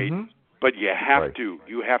us great. Mm-hmm. But you have Right.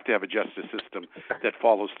 you have to have a justice system that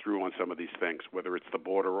follows through on some of these things, whether it's the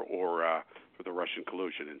border or the Russian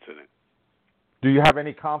collusion incident. Do you have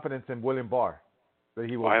any confidence in William Barr that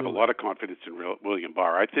he will? I have a lot of confidence in William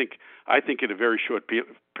Barr. I think in a very short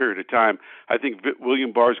period of time, I think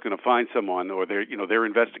William Barr is going to find someone, or they're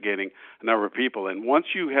investigating a number of people. And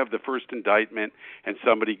once you have the first indictment and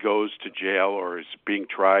somebody goes to jail or is being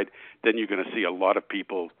tried, then you're going to see a lot of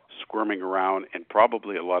people squirming around and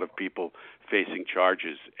probably a lot of people facing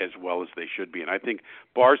charges as well as they should be. And I think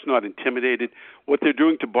Barr's not intimidated. What they're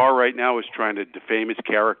doing to Barr right now is trying to defame his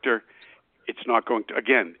character. It's not going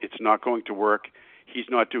to work. He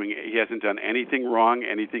hasn't done anything wrong,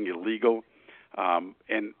 anything illegal.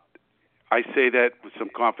 And I say that with some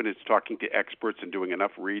confidence, talking to experts and doing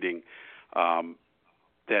enough reading,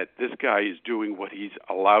 that this guy is doing what he's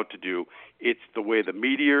allowed to do. It's the way the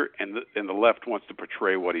media and the left wants to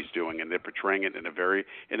portray what he's doing, and they're portraying it in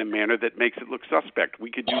a manner that makes it look suspect. We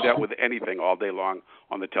could do that with anything all day long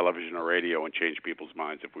on the television or radio and change people's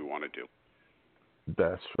minds if we wanted to.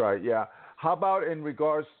 That's right. Yeah. How about in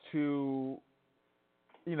regards to,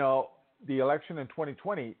 the election in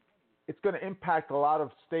 2020? It's going to impact a lot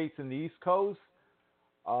of states in the East Coast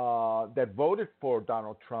that voted for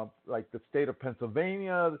Donald Trump, like the state of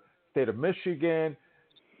Pennsylvania, state of Michigan,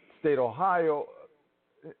 state of Ohio,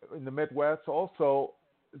 in the Midwest. Also,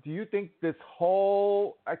 do you think this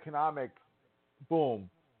whole economic boom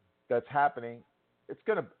that's happening, it's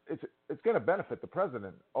gonna benefit the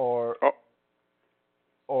president or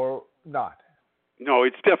not? No,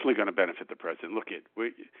 it's definitely going to benefit the president. Look,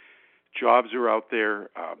 jobs are out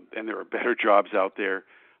there, and there are better jobs out there.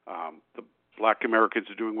 The Black Americans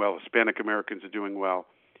are doing well. Hispanic Americans are doing well.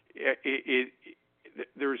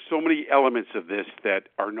 There are so many elements of this that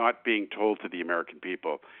are not being told to the American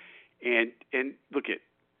people. And look,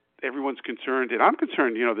 everyone's concerned, and I'm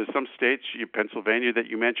concerned. There's some states, Pennsylvania, that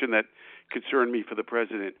you mentioned, that concern me for the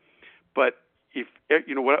president. But if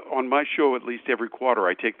on my show, at least every quarter,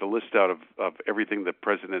 I take the list out of everything the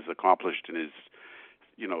president has accomplished in his,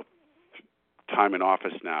 time in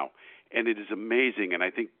office now, and it is amazing. And I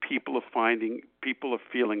think people are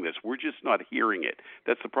feeling this. We're just not hearing it.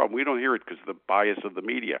 That's the problem. We don't hear it because of the bias of the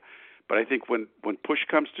media. But I think when push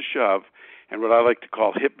comes to shove, and what I like to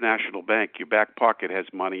call hip national bank, your back pocket has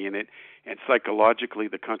money in it, and psychologically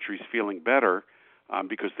the country's feeling better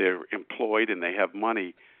because they're employed and they have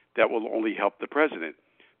money, that will only help the president.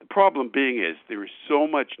 The problem being is there is so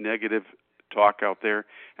much negative talk out there,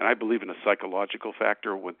 and I believe in a psychological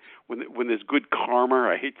factor. When there's good karma,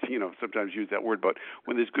 I hate to sometimes use that word, but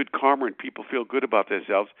when there's good karma and people feel good about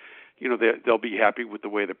themselves, they'll be happy with the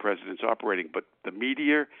way the president's operating. But the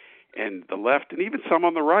media and the left, and even some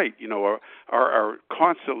on the right, are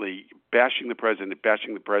constantly bashing the president,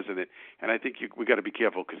 and I think we got to be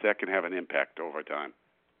careful because that can have an impact over time.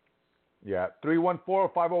 Yeah,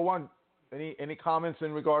 314-501. Any comments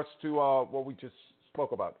in regards to what we just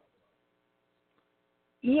spoke about?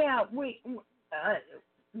 Yeah,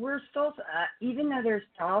 we're still, even though there's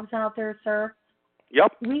jobs out there, sir.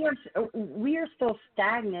 Yep. We are still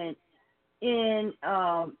stagnant in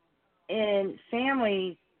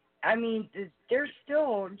families. I mean, they're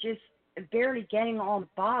still just barely getting on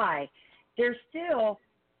by. There's still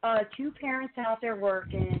two parents out there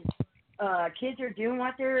working. Kids are doing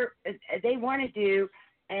what they want to do,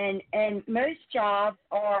 and most jobs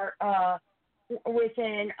are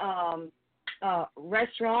within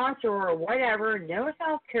restaurants or whatever. No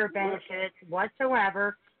health care benefits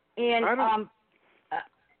whatsoever, and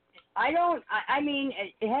I mean,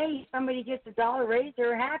 hey, somebody gets a dollar raise,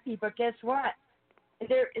 they're happy, but guess what?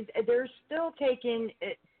 They're still taking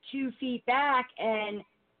 2 feet back and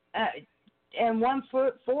 1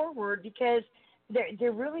 foot forward because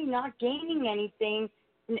they're really not gaining anything,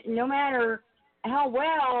 no matter how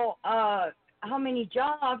well, how many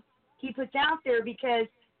jobs he puts out there, because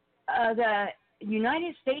the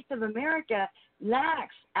United States of America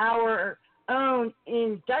lacks our own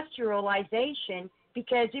industrialization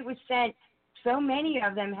because it was sent, so many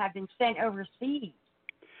of them have been sent overseas.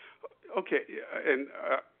 Okay, and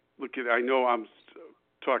look, I know I'm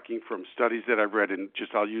talking from studies that I've read, and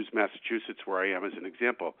I'll use Massachusetts where I am as an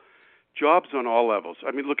example. Jobs on all levels.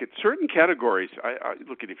 I mean, look at certain categories. I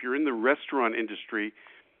look at, if you're in the restaurant industry,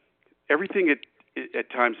 everything at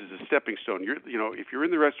times is a stepping stone. If you're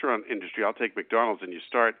in the restaurant industry, I'll take McDonald's, and you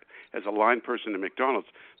start as a line person at McDonald's,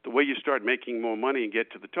 the way you start making more money and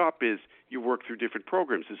get to the top is you work through different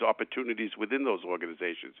programs. There's opportunities within those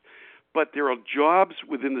organizations. But there are jobs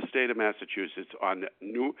within the state of Massachusetts on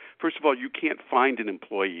new. First of all, you can't find an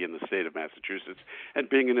employee in the state of Massachusetts. And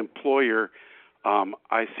being an employer,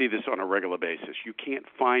 I see this on a regular basis. You can't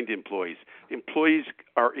find employees. Employees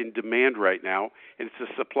are in demand right now, and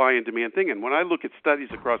it's a supply and demand thing. And when I look at studies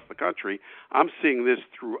across the country, I'm seeing this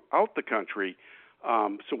throughout the country.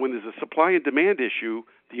 So when there's a supply and demand issue,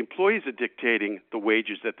 the employees are dictating the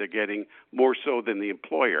wages that they're getting more so than the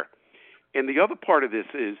employer. And the other part of this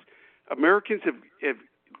is Americans have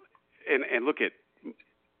and look at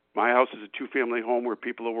my house is a two-family home where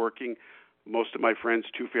people are working. Most of my friends,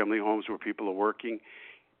 two-family homes where people are working.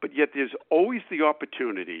 But yet there's always the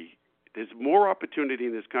opportunity. There's more opportunity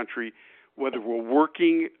in this country, whether we're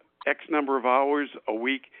working X number of hours a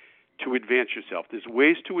week, to advance yourself. There's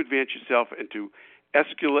ways to advance yourself and to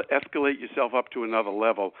escalate yourself up to another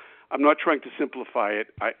level. I'm not trying to simplify it.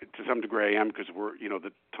 To some degree I am, because we're,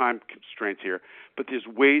 the time constraints here. But there's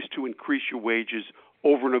ways to increase your wages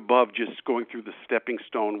over and above just going through the stepping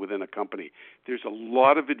stone within a company. There's a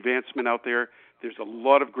lot of advancement out there. There's a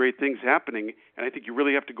lot of great things happening, and I think you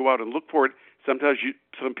really have to go out and look for it. Sometimes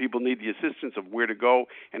some people need the assistance of where to go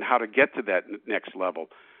and how to get to that next level.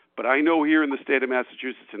 But I know here in the state of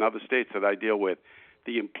Massachusetts and other states that I deal with,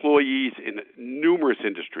 the employees in numerous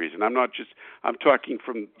industries, and I'm talking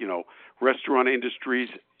from, restaurant industries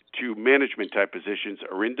to management type positions,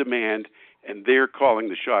 are in demand, and they're calling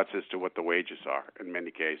the shots as to what the wages are in many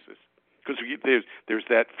cases, because there's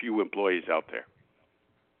that few employees out there.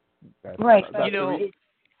 Right.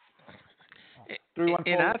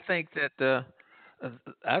 And I think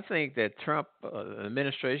that Trump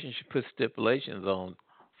administration should put stipulations on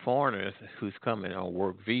foreigners who's coming on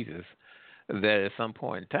work visas, that at some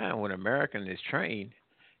point in time when American is trained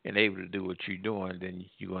and able to do what you're doing, then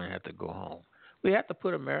you're going to have to go home. We have to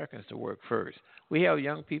put Americans to work first. We have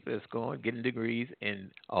young people that's getting degrees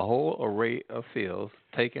in a whole array of fields,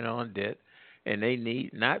 taking on debt, and they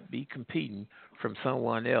need not be competing from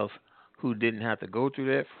someone else who didn't have to go through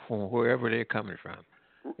that from wherever they're coming from.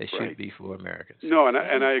 It should be for Americans. No, and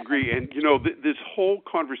I agree. And, this whole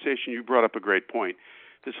conversation, you brought up a great point.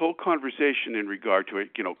 This whole conversation in regard to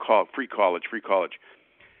it, free college.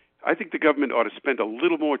 I think the government ought to spend a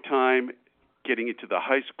little more time getting into the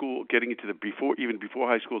high school, getting into the before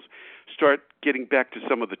high schools, start getting back to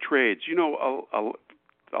some of the trades.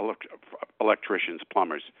 Electricians,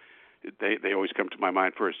 plumbers, they always come to my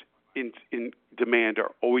mind first. In demand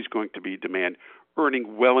are always going to be demand,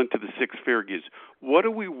 earning well into the six figures. What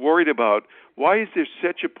are we worried about? Why is there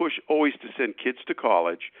such a push always to send kids to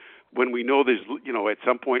college when we know there's, at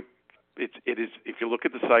some point, it is, if you look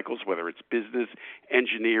at the cycles, whether it's business,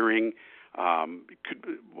 engineering,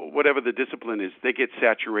 whatever the discipline is, they get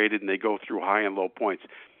saturated and they go through high and low points.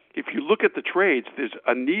 If you look at the trades, there's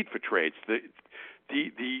a need for trades.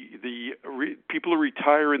 People are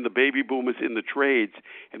retiring, the baby boomers in the trades,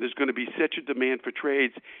 and there's going to be such a demand for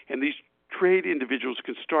trades, and these trade individuals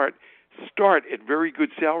can start at very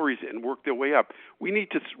good salaries and work their way up. We need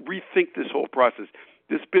to rethink this whole process.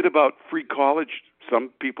 This bit about free college, some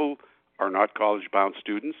people are not college-bound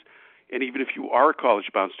students, and even if you are a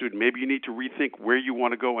college-bound student, maybe you need to rethink where you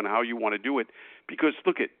want to go and how you want to do it, because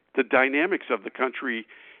look at the dynamics of the country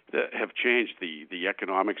that have changed. The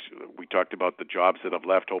economics, we talked about the jobs that have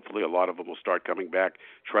left. Hopefully a lot of them will start coming back,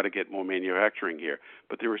 try to get more manufacturing here.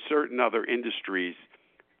 But there are certain other industries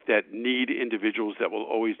that need individuals, that will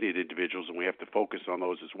always need individuals, and we have to focus on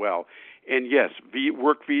those as well. And yes,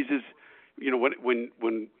 work visas,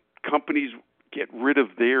 when companies get rid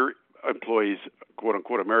of their employees, quote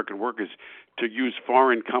unquote American workers, to use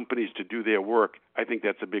foreign companies to do their work, I think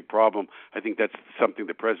that's a big problem. I think that's something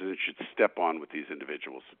the president should step on with these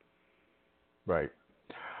individuals. Right.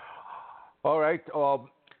 All right.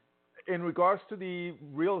 In regards to the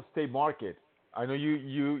real estate market, I know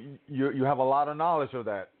you have a lot of knowledge of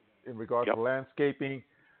that in regards to landscaping.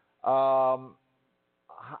 How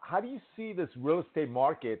do you see this real estate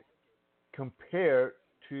market compared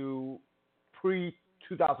to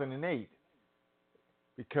pre-2008?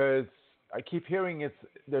 Because I keep hearing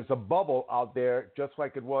there's a bubble out there, just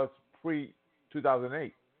like it was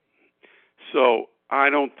pre-2008. So I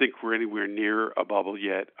don't think we're anywhere near a bubble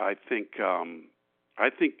yet. I think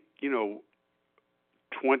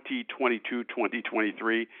 2022,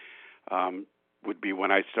 2023 would be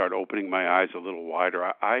when I start opening my eyes a little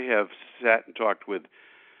wider. I have sat and talked with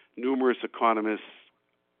numerous economists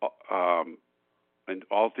in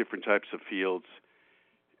all different types of fields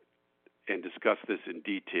and discussed this in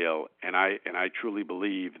detail, and I truly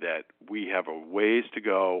believe that we have a ways to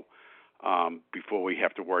go before we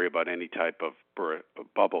have to worry about any type of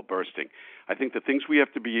bubble bursting. I think the things we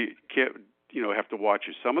have to have to watch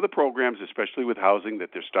is some of the programs, especially with housing, that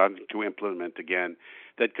they're starting to implement again,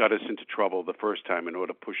 that got us into trouble the first time in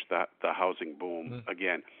order to push the housing boom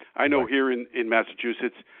again. I know here in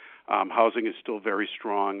Massachusetts, housing is still very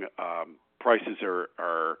strong. Prices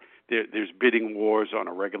are there's bidding wars on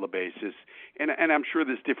a regular basis, and I'm sure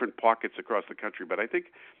there's different pockets across the country. But I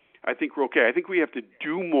think we're okay. I think we have to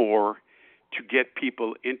do more to get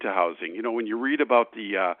people into housing. You know, when you read about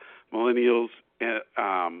the millennials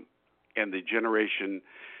and the generation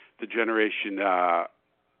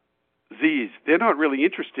Zs, they're not really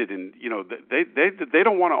interested in, they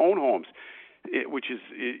don't want to own homes, which is,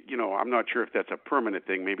 I'm not sure if that's a permanent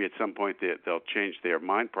thing. Maybe at some point they'll change their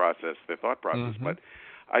mind process, their thought process. But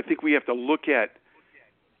I think we have to look at,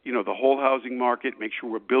 the whole housing market, make sure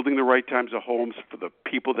we're building the right types of homes for the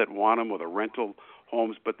people that want them, or the rental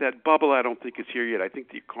homes. But that bubble, I don't think is here yet. I think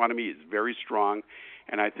the economy is very strong,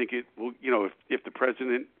 and I think it will, if the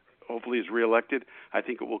president hopefully is reelected, I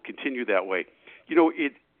think it will continue that way.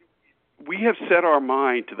 We have set our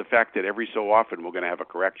mind to the fact that every so often we're going to have a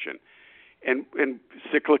correction. And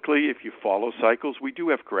cyclically, if you follow cycles, we do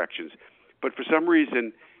have corrections. But for some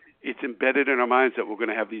reason, it's embedded in our minds that we're going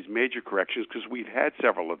to have these major corrections because we've had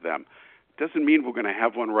several of them. Doesn't mean we're going to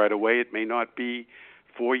have one right away. It may not be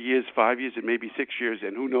 4 years, 5 years, it may be 6 years,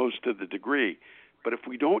 and who knows to the degree. But if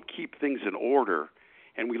we don't keep things in order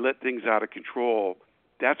and we let things out of control,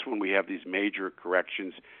 that's when we have these major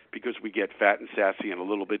corrections, because we get fat and sassy and a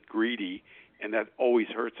little bit greedy, and that always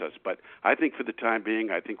hurts us. But I think for the time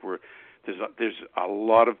being, I think there's a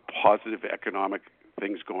lot of positive economic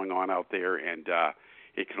things going on out there, and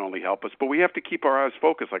it can only help us. But we have to keep our eyes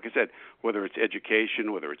focused, like I said, whether it's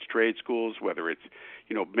education, whether it's trade schools, whether it's,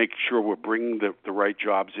 make sure we're bringing the right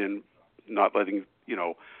jobs in, not letting,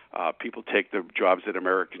 people take the jobs that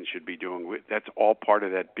Americans should be doing. That's all part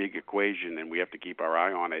of that big equation, and we have to keep our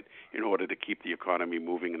eye on it in order to keep the economy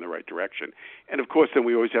moving in the right direction. And, of course, then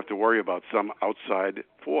we always have to worry about some outside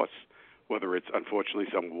force, whether it's, unfortunately,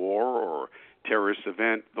 some war or terrorist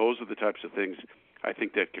event. Those are the types of things I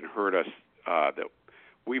think that can hurt us, that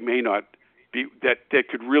we may not be, that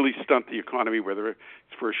could really stunt the economy, whether it's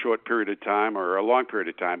for a short period of time or a long period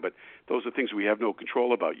of time. But those are things we have no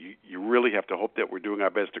control about. You really have to hope that we're doing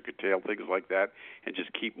our best to curtail things like that and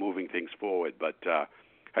just keep moving things forward. But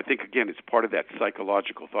I think, again, it's part of that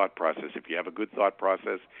psychological thought process. If you have a good thought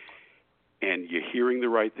process and you're hearing the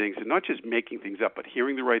right things, and not just making things up, but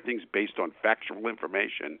hearing the right things based on factual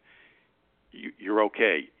information, you're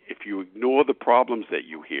okay. If you ignore the problems that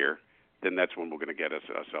you hear, then that's when we're going to get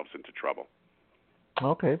ourselves into trouble.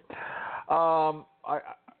 Okay. One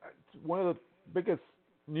of the biggest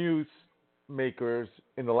news makers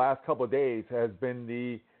in the last couple of days has been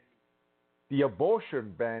the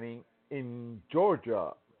abortion banning in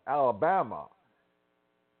Georgia, Alabama,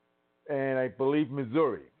 and I believe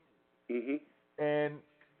Missouri. Mm-hmm. And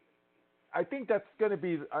I think that's going to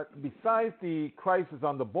be, besides the crisis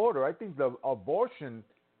on the border, I think the abortion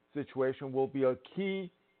situation will be a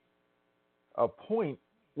key point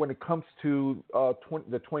when it comes to the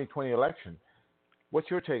 2020 election. What's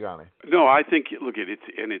your take on it? No, I think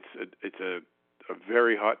it's a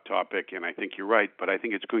very hot topic, and I think you're right. But I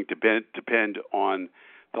think it's going to depend on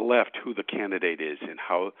the left who the candidate is and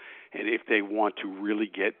how, and if they want to really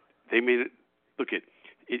get. They made it. Look at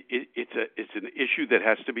it's an issue that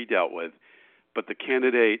has to be dealt with, but the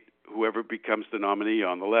candidate, whoever becomes the nominee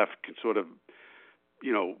on the left, can sort of,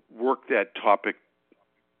 work that topic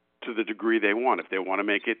to the degree they want. If they want to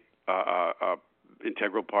make it a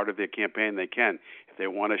integral part of their campaign, they can. If they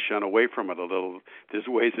want to shun away from it a little, there's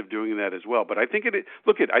ways of doing that as well. But I think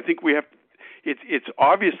I think we have. It's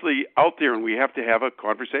obviously out there, and we have to have a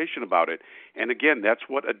conversation about it. And again, that's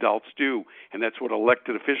what adults do, and that's what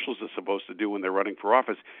elected officials are supposed to do when they're running for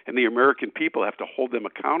office. And the American people have to hold them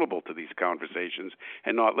accountable to these conversations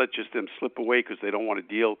and not let just them slip away because they don't want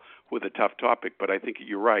to deal with a tough topic. But I think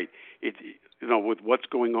you're right. It's with what's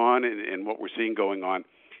going on and what we're seeing going on,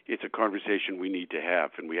 it's a conversation we need to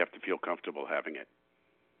have, and we have to feel comfortable having it.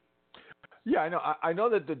 Yeah, I know. I know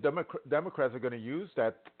that the Democrats are going to use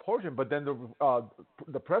that portion, but then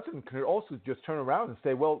the president could also just turn around and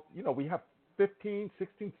say, well, we have 15,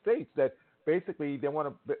 16 states that basically they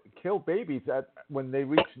want to kill babies when they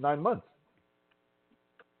reach 9 months.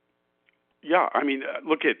 Yeah, I mean,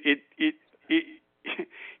 look at it.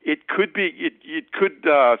 It could be. It could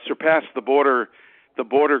surpass the border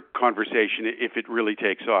conversation if it really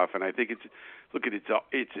takes off. And I think it's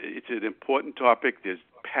an important topic. There's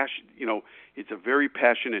passion. It's a very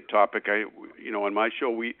passionate topic. On my show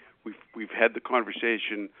we've had the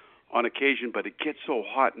conversation on occasion, but it gets so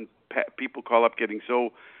hot and people call up getting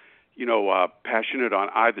so, passionate on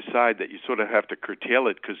either side that you sort of have to curtail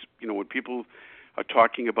it because, when people are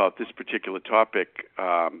talking about this particular topic,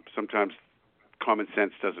 sometimes common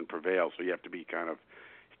sense doesn't prevail, so you have to be kind of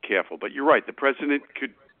careful. But you're right, the president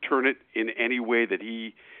could turn it in any way that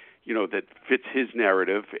he, that fits his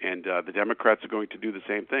narrative, and the Democrats are going to do the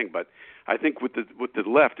same thing. But I think with the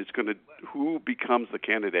left, it's going to who becomes the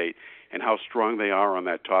candidate and how strong they are on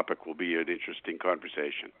that topic will be an interesting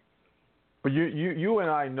conversation. But you and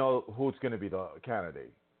I know who's going to be the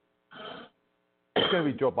candidate. It's going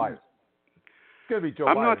to be Joe Biden. It's going to be Joe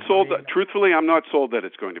Biden. I'm not sold. Truthfully, I'm not sold that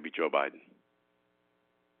it's going to be Joe Biden.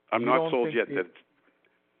 I'm not sold yet that.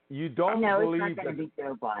 You don't no, believe it's not going to be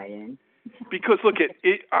Joe Biden. Because look at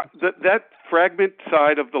it, that fragment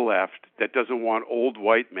side of the left that doesn't want old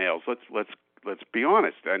white males. Let's be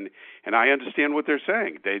honest, and I understand what they're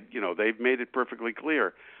saying. They've made it perfectly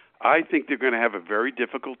clear. I think they're going to have a very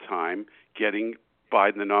difficult time getting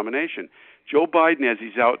Biden the nomination. Joe Biden, as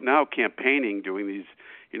he's out now campaigning, doing these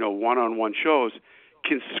one-on-one shows,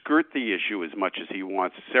 can skirt the issue as much as he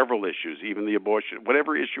wants, several issues, even the abortion,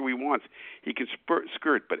 whatever issue he wants, he can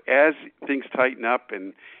skirt. But as things tighten up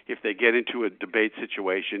and if they get into a debate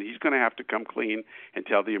situation, he's going to have to come clean and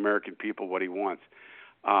tell the American people what he wants.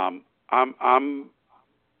 I'm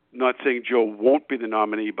not saying Joe won't be the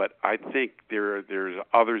nominee, but I think there's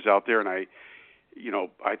others out there, and I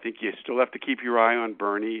think you still have to keep your eye on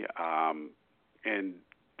Bernie, and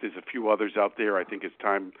there's a few others out there. I think as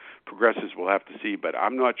time progresses, we'll have to see. But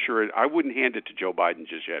I'm not sure. I wouldn't hand it to Joe Biden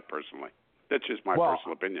just yet, personally. That's just my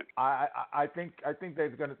personal opinion. I think they're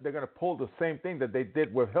gonna pull the same thing that they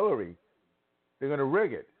did with Hillary. They're gonna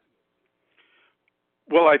rig it.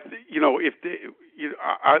 Well, if they,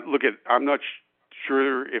 look at, I'm not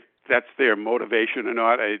sure if that's their motivation or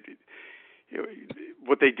not.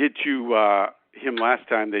 What they did to him last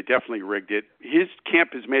time, they definitely rigged it. His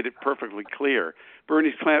camp has made it perfectly clear.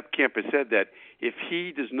 Bernie's camp has said that if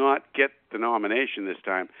he does not get the nomination this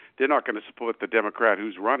time, they're not going to support the Democrat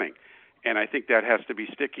who's running. And I think that has to be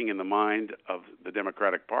sticking in the mind of the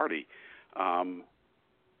Democratic Party. And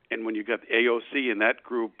when you got AOC in that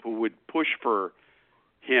group who would push for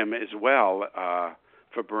him as well,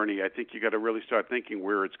 for Bernie, I think you got to really start thinking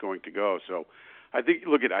where it's going to go. So I think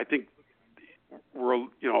we're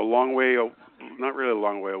a long way, not really a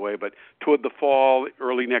long way away, but toward the fall,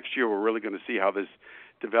 early next year, we're really going to see how this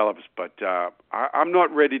develops. But I'm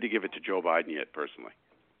not ready to give it to Joe Biden yet, personally.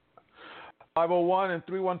 501 and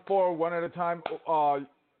 314, one at a time.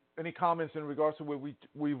 Any comments in regards to what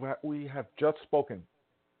we have just spoken?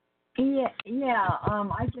 Yeah.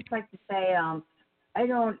 I'd just like to say,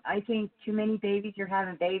 I think too many babies are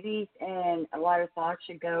having babies, and a lot of thought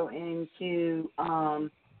should go into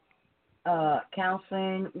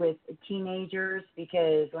counseling with teenagers,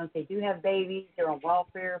 because once they do have babies, they're on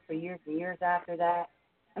welfare for years and years after that.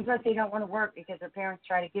 And plus, they don't want to work because their parents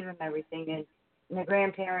try to give them everything, and their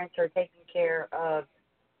grandparents are taking care of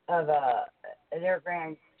their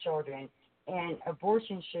grandchildren. And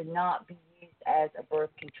abortion should not be used as a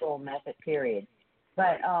birth control method, period.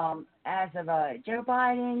 But as of Joe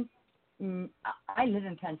Biden, I live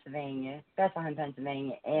in Pennsylvania, Bethlehem,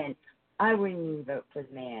 Pennsylvania, and I wouldn't even vote for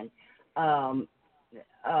the man. I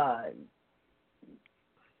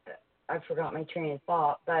forgot my train of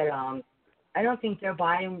thought, but I don't think Joe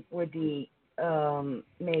Biden would be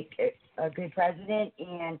make a good president.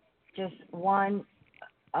 And just one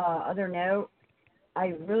other note,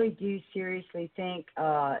 I really do seriously think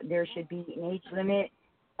there should be an age limit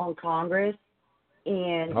on Congress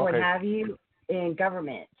and what have you in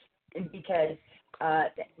government, because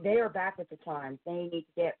they are back with the times. They need to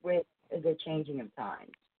get with the changing of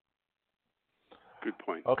times. Good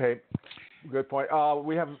point. Okay, good point.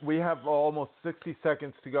 We have almost 60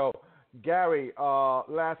 seconds to go. Gary,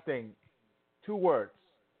 last thing, 2 words.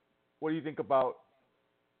 What do you think about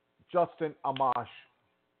Justin Amash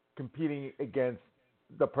competing against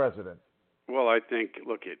the president? Well, I think,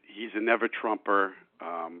 he's a never Trumper.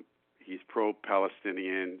 He's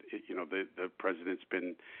pro-Palestinian. The president's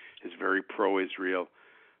is very pro-Israel.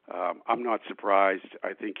 I'm not surprised.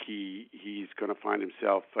 I think he's going to find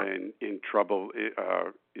himself in trouble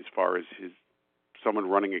as far as someone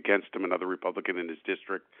running against him, another Republican in his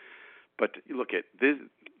district. But look at this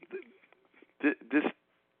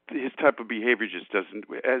his type of behavior just doesn't.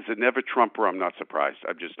 As a never Trumper, I'm not surprised.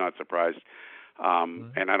 I'm just not surprised.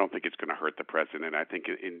 And I don't think it's going to hurt the president. I think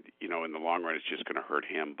in the long run, it's just going to hurt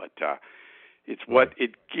him. But it's what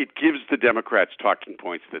it gives the Democrats talking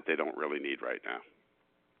points that they don't really need right now.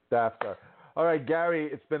 That's fair. All right, Gary,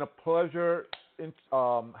 it's been a pleasure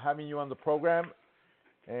having you on the program.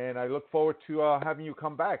 and I look forward to having you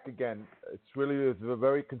come back again. It's a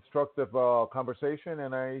very constructive conversation,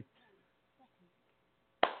 and I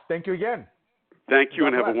thank you again. Thank you, God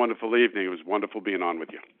and have bless. a wonderful evening. It was wonderful being on with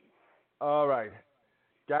you. All right.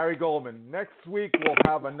 Gary Goldman. Next week, we'll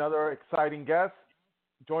have another exciting guest.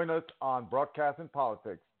 Join us on Broadcasting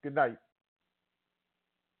Politics. Good night.